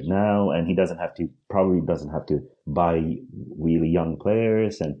get better now, and he probably doesn't have to buy really young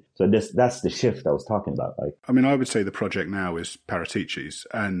players. And so that's the shift I was talking about. I would say the project now is Paratici's.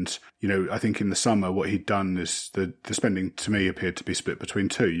 And, I think in the summer, what he'd done is the spending to me appeared to be split between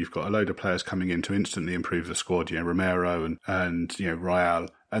two. You've got a load of players coming in to instantly improve the squad, Romero and Real.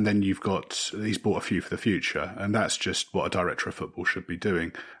 And then he's bought a few for the future. And that's just what a director of football should be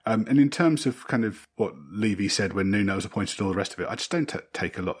doing. And in terms of kind of what Levy said when Nuno was appointed and all the rest of it, I just don't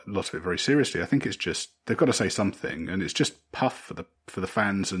take a lot of it very seriously. I think it's just, they've got to say something, and it's just puff for the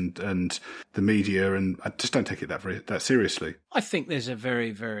fans and the media. And I just don't take it that seriously. I think there's a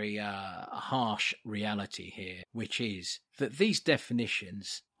very, very harsh reality here, which is that these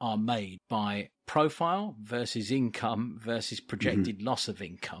definitions are made by profile versus income versus projected loss of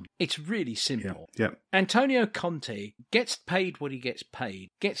income. It's really simple. Yeah. Antonio Conte gets paid what he gets paid,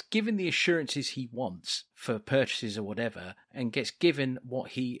 gets given the assurances he wants for purchases or whatever, and gets given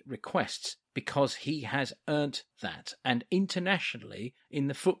what he requests because he has earned that. And internationally, in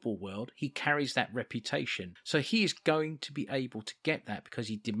the football world, he carries that reputation. So he is going to be able to get that because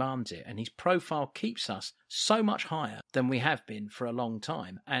he demands it. And his profile keeps us so much higher than we have been for a long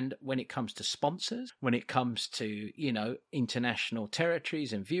time. And when it comes to sponsors, when it comes to, international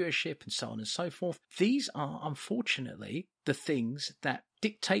territories and viewership and so on and so forth, these are unfortunately the things that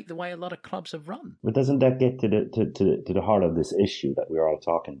dictate the way a lot of clubs have run. But doesn't that get to the heart of this issue that we're all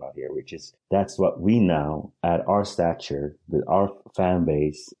talking about here, which is that's what we now, at our stature, with our fan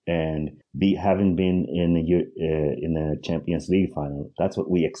base, and having been in the Champions League final, that's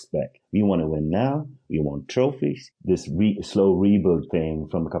what we expect. We want to win now. We want trophies. This slow rebuild thing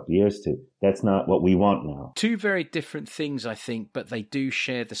from a couple of years that's not what we want now. Two very different things, I think, but they do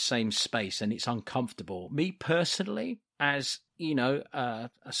share the same space, and it's uncomfortable. Me personally, as a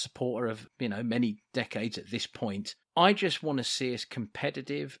supporter of many decades at this point, I just want to see us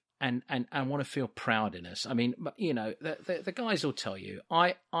competitive and want to feel proud in us. I mean, the guys will tell you,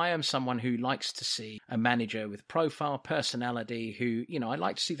 I am someone who likes to see a manager with profile, personality, who, I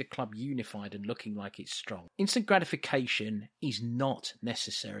like to see the club unified and looking like it's strong. Instant gratification is not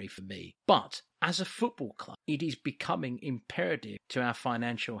necessary for me, but as a football club, it is becoming imperative to our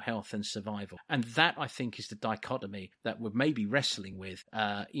financial health and survival. And that, I think, is the dichotomy that we're maybe wrestling with,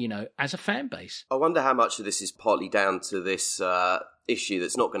 as a fan base. I wonder how much of this is partly down to this issue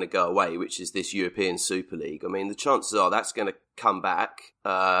that's not going to go away, which is this European Super League. I mean, the chances are that's going to come back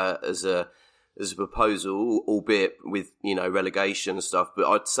as a proposal, albeit with, relegation and stuff. But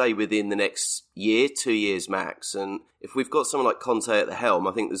I'd say within the next year, 2 years max. And if we've got someone like Conte at the helm,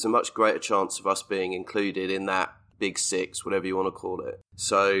 I think there's a much greater chance of us being included in that Big Six, whatever you want to call it.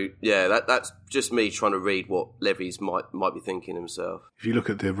 So, yeah, that's just me trying to read what Levy's might be thinking himself. If you look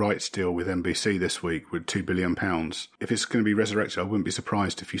at the rights deal with NBC this week with £2 billion, if it's going to be resurrected, I wouldn't be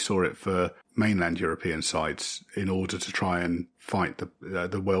surprised if you saw it for mainland European sides in order to try and fight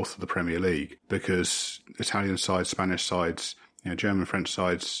the wealth of the Premier League, because Italian sides, Spanish sides, German, French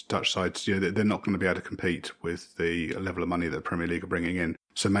sides, Dutch sides, they're not going to be able to compete with the level of money that the Premier League are bringing in.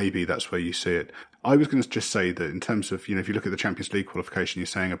 So maybe that's where you see it. I was going to just say that in terms of, if you look at the Champions League qualification, you're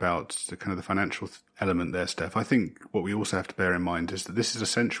saying about the kind of the financial element there, Steph. I think what we also have to bear in mind is that this is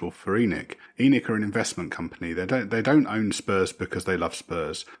essential for ENIC. ENIC are an investment company. They don't own Spurs because they love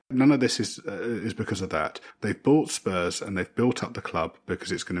Spurs. None of this is because of that. They've bought Spurs and they've built up the club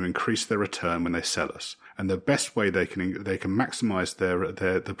because it's going to increase their return when they sell us. And the best way they can maximise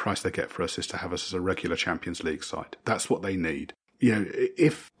the price they get for us is to have us as a regular Champions League side. That's what they need.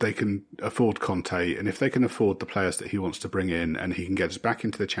 If they can afford Conte and if they can afford the players that he wants to bring in and he can get us back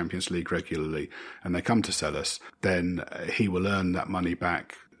into the Champions League regularly and they come to sell us, then he will earn that money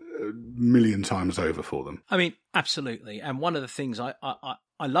back a million times over for them. I mean, absolutely. And one of the things I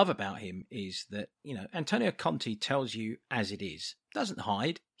love about him is that, Antonio Conte tells you as it is. Doesn't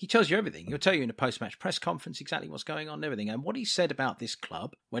hide. He tells you everything. He'll tell you in a post-match press conference exactly what's going on and everything. And what he said about this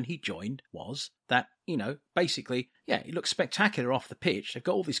club when he joined was that, basically, it looks spectacular off the pitch. They've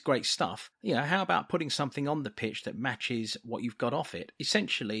got all this great stuff. How about putting something on the pitch that matches what you've got off it?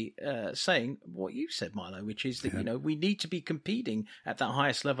 Essentially saying what you said, Milo, which is that, we need to be competing at that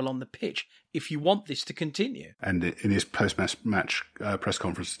highest level on the pitch if you want this to continue. And in his post-match press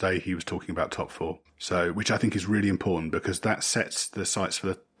conference today, he was talking about top four. So, which I think is really important because that sets the sights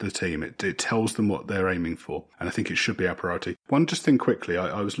for the team. It tells them what they're aiming for, and I think it should be our priority. One just thing quickly,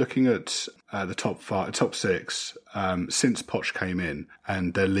 I was looking at the top six since Poch came in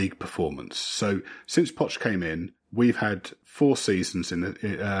and their league performance. So since Poch came in, we've had 4 seasons in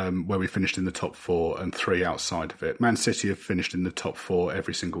the, where we finished in the top 4 and 3 outside of it. Man City have finished in the top 4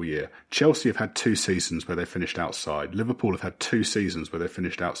 every single year. Chelsea have had 2 seasons where they finished outside. Liverpool have had 2 seasons where they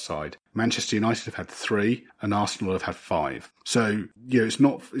finished outside. Manchester United have had 3 and Arsenal have had 5. So, it's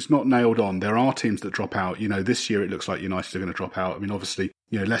not nailed on. There are teams that drop out. This year it looks like United are going to drop out. I mean, obviously,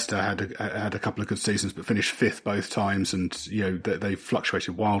 Leicester had a couple of good seasons, but finished 5th both times, and they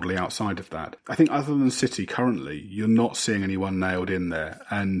fluctuated wildly outside of that. I think other than City currently, you're not seeing anyone nailed in there,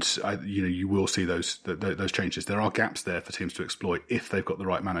 and you will see those changes. There are gaps there for teams to exploit if they've got the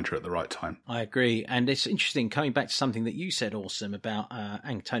right manager at the right time. I agree, and it's interesting coming back to something that you said, Awesome, about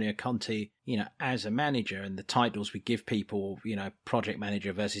Antonio Conte. As a manager and the titles we give people, project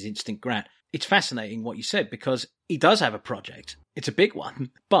manager versus instant grat. It's fascinating what you said, because he does have a project. It's a big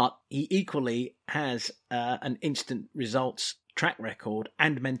one, but he equally has an instant results track record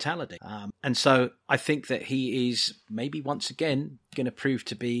and mentality. And so I think that he is maybe once again going to prove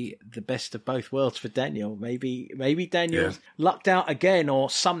to be the best of both worlds for Daniel. Maybe Daniel's lucked out again, or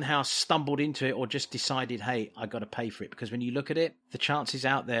somehow stumbled into it, or just decided, hey, I got to pay for it. Because when you look at it, the chances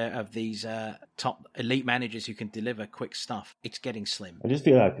out there of these top elite managers who can deliver quick stuff, it's getting slim. I just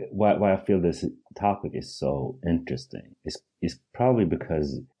feel like why I feel this topic is so interesting is probably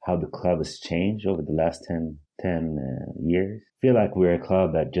because how the club has changed over the last 10 years. I feel like we're a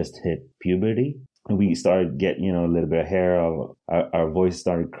club that just hit puberty. And we started getting, a little bit of hair, our voice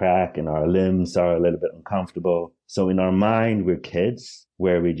started crack, and our limbs are a little bit uncomfortable. So in our mind, we're kids,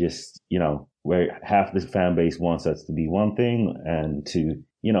 where we just, where half the fan base wants us to be one thing, and to,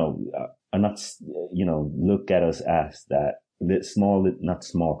 are not, look at us as that not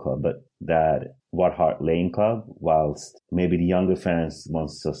small club, but that White Hart Lane club, whilst maybe the younger fans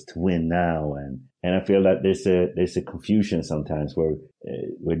wants us to win now. And I feel that there's a confusion sometimes where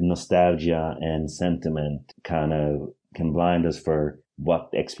nostalgia and sentiment kind of can blind us for what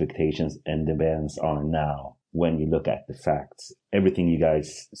the expectations and demands are now. When you look at the facts, everything you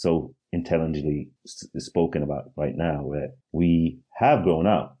guys so intelligently spoken about right now, that we have grown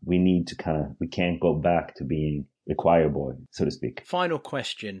up. We can't go back to being the choir boy, so to speak. Final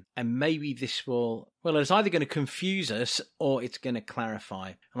question, and maybe this it's either going to confuse us or it's going to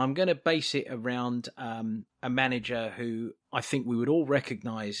clarify. And I'm going to base it around a manager who I think we would all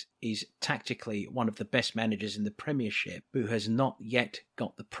recognise is tactically one of the best managers in the Premiership, who has not yet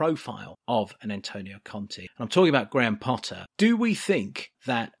got the profile of an Antonio Conte. And I'm talking about Graham Potter. Do we think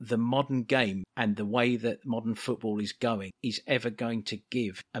that the modern game and the way that modern football is going is ever going to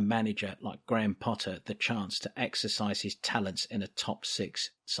give a manager like Graham Potter the chance to exercise his talents in a top 6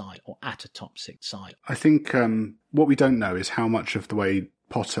 side, or at a top 6 side? I think what we don't know is how much of the way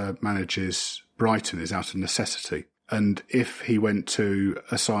Potter manages Brighton is out of necessity. And if he went to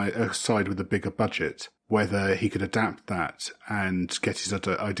a side with a bigger budget, whether he could adapt that and get his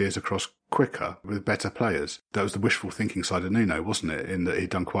ideas across quicker with better players. That was the wishful thinking side of Nuno, wasn't it? In that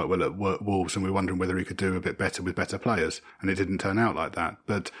he'd done quite well at Wolves, and we were wondering whether he could do a bit better with better players, and it didn't turn out like that.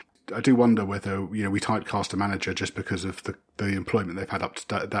 But I do wonder whether we typecast a manager just because of the employment they've had up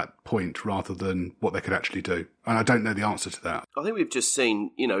to that point, rather than what they could actually do. And I don't know the answer to that. I think we've just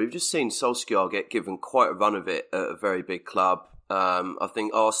seen Solskjaer get given quite a run of it at a very big club. I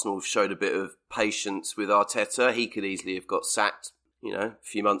think Arsenal showed a bit of patience with Arteta. He could easily have got sacked, a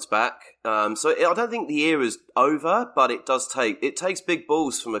few months back. So I don't think the era's over, but it takes big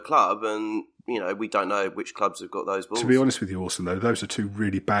balls from a club, and we don't know which clubs have got those balls. To be honest with you, Orson, though, those are 2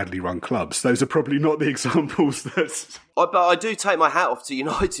 really badly run clubs. Those are probably not the examples that... But I do take my hat off to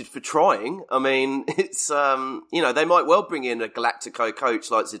United for trying. I mean, it's, they might well bring in a Galactico coach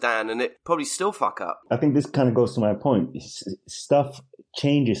like Zidane, and it probably still fuck up. I think this kind of goes to my point. Stuff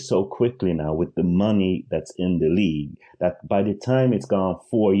changes so quickly now with the money that's in the league, that by the time it's gone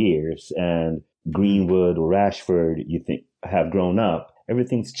 4 years and Greenwood or Rashford, you think, have grown up,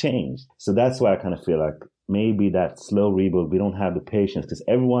 everything's changed. So that's why I kind of feel like maybe that slow rebuild, we don't have the patience, because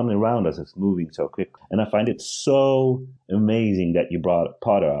everyone around us is moving so quick. And I find it so amazing that you brought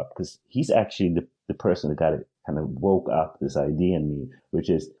Potter up, because he's actually the person that got it, kind of woke up this idea in me, which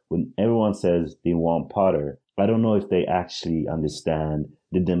is when everyone says they want Potter, I don't know if they actually understand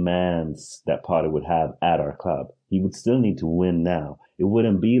the demands that Potter would have at our club. He would still need to win now. It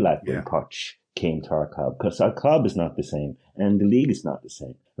wouldn't be like when Poch came to our club, because our club is not the same and the league is not the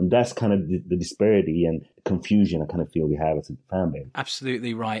same. And that's kind of the disparity and confusion I kind of feel we have as a fan base.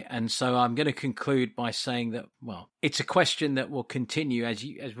 Absolutely right. And so I'm going to conclude by saying that, well, it's a question that will continue I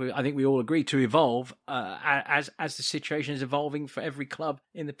think we all agree, to evolve as the situation is evolving for every club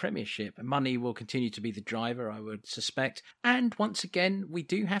in the Premiership. Money will continue to be the driver, I would suspect. And once again, we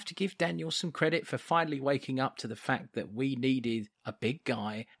do have to give Daniel some credit for finally waking up to the fact that we needed a big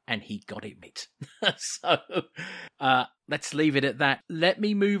guy and he got it, mate. So let's leave it at that. Let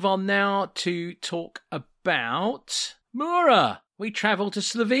me move on now to talk about Mura. We travel to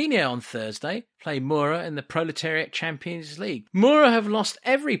Slovenia on Thursday, play Mura in the Proletariat Champions League. Mura have lost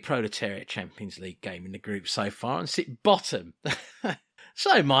every Proletariat Champions League game in the group so far and sit bottom.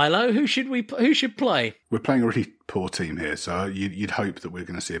 So, Milo, who should play? We're playing a really poor team here, so you'd hope that we're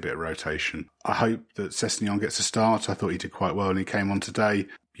going to see a bit of rotation. I hope that Sessegnon gets a start. I thought he did quite well when he came on today.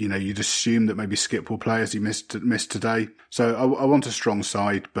 You know, you'd assume that maybe Skip will play as he missed today. So I want a strong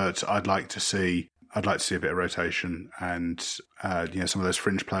side, but I'd like to see a bit of rotation and, some of those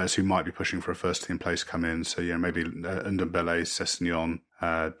fringe players who might be pushing for a first team place come in. So, maybe Ndombele, Sessegnon,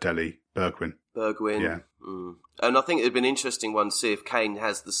 Dele, Bergwijn. Yeah. Mm. And I think it'd been an interesting one to see if Kane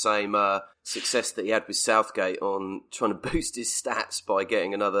has the same success that he had with Southgate on trying to boost his stats by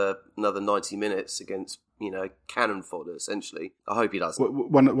getting another 90 minutes against, cannon fodder, essentially. I hope he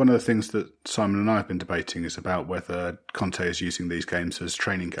doesn't. One of the things that Simon and I have been debating is about whether Conte is using these games as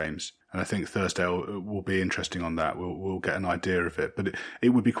training games. And I think Thursday will be interesting on that. We'll get an idea of it. But it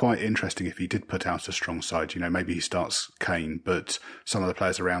would be quite interesting if he did put out a strong side. Maybe he starts Kane, but some of the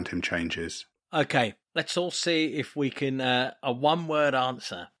players around him changes. Okay, let's all see if we can a one-word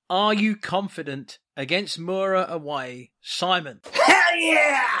answer. Are you confident against Mura away, Simon? Hell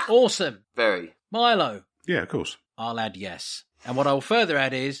yeah! Awesome. Very. Milo? Yeah, of course. I'll add yes. And what I'll further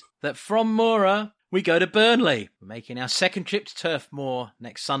add is that from Mura, we go to Burnley. We're making our second trip to Turf Moor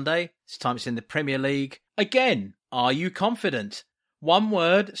next Sunday. This time it's in the Premier League. Again, are you confident? One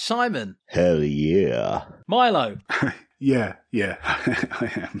word, Simon. Hell yeah. Milo? Yeah,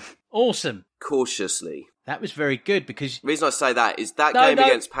 I am. Awesome. Cautiously. That was very good because the reason I say that is that game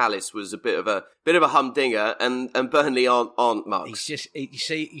against Palace was a bit of a humdinger, and Burnley aren't mugs. It's just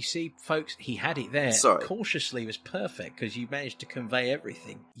you see, folks, he had it there. Sorry. Cautiously was perfect because you managed to convey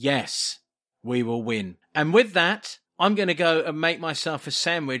everything. Yes, we will win. And with that, I'm going to go and make myself a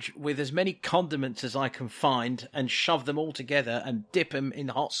sandwich with as many condiments as I can find and shove them all together and dip them in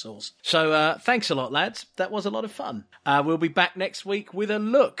hot sauce. So thanks a lot, lads. That was a lot of fun. We'll be back next week with a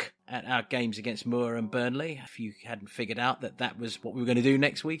look at our games against Mura and Burnley, if you hadn't figured out that was what we were going to do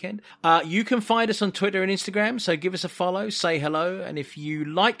next weekend. You can find us on Twitter and Instagram, so give us a follow, say hello, and if you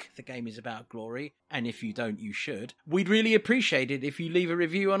like The Game Is About Glory, and if you don't, you should, we'd really appreciate it if you leave a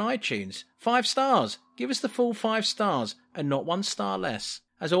review on iTunes. 5 stars. Give us the full 5 stars, and not 1 star less.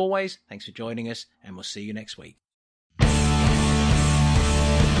 As always, thanks for joining us, and we'll see you next week.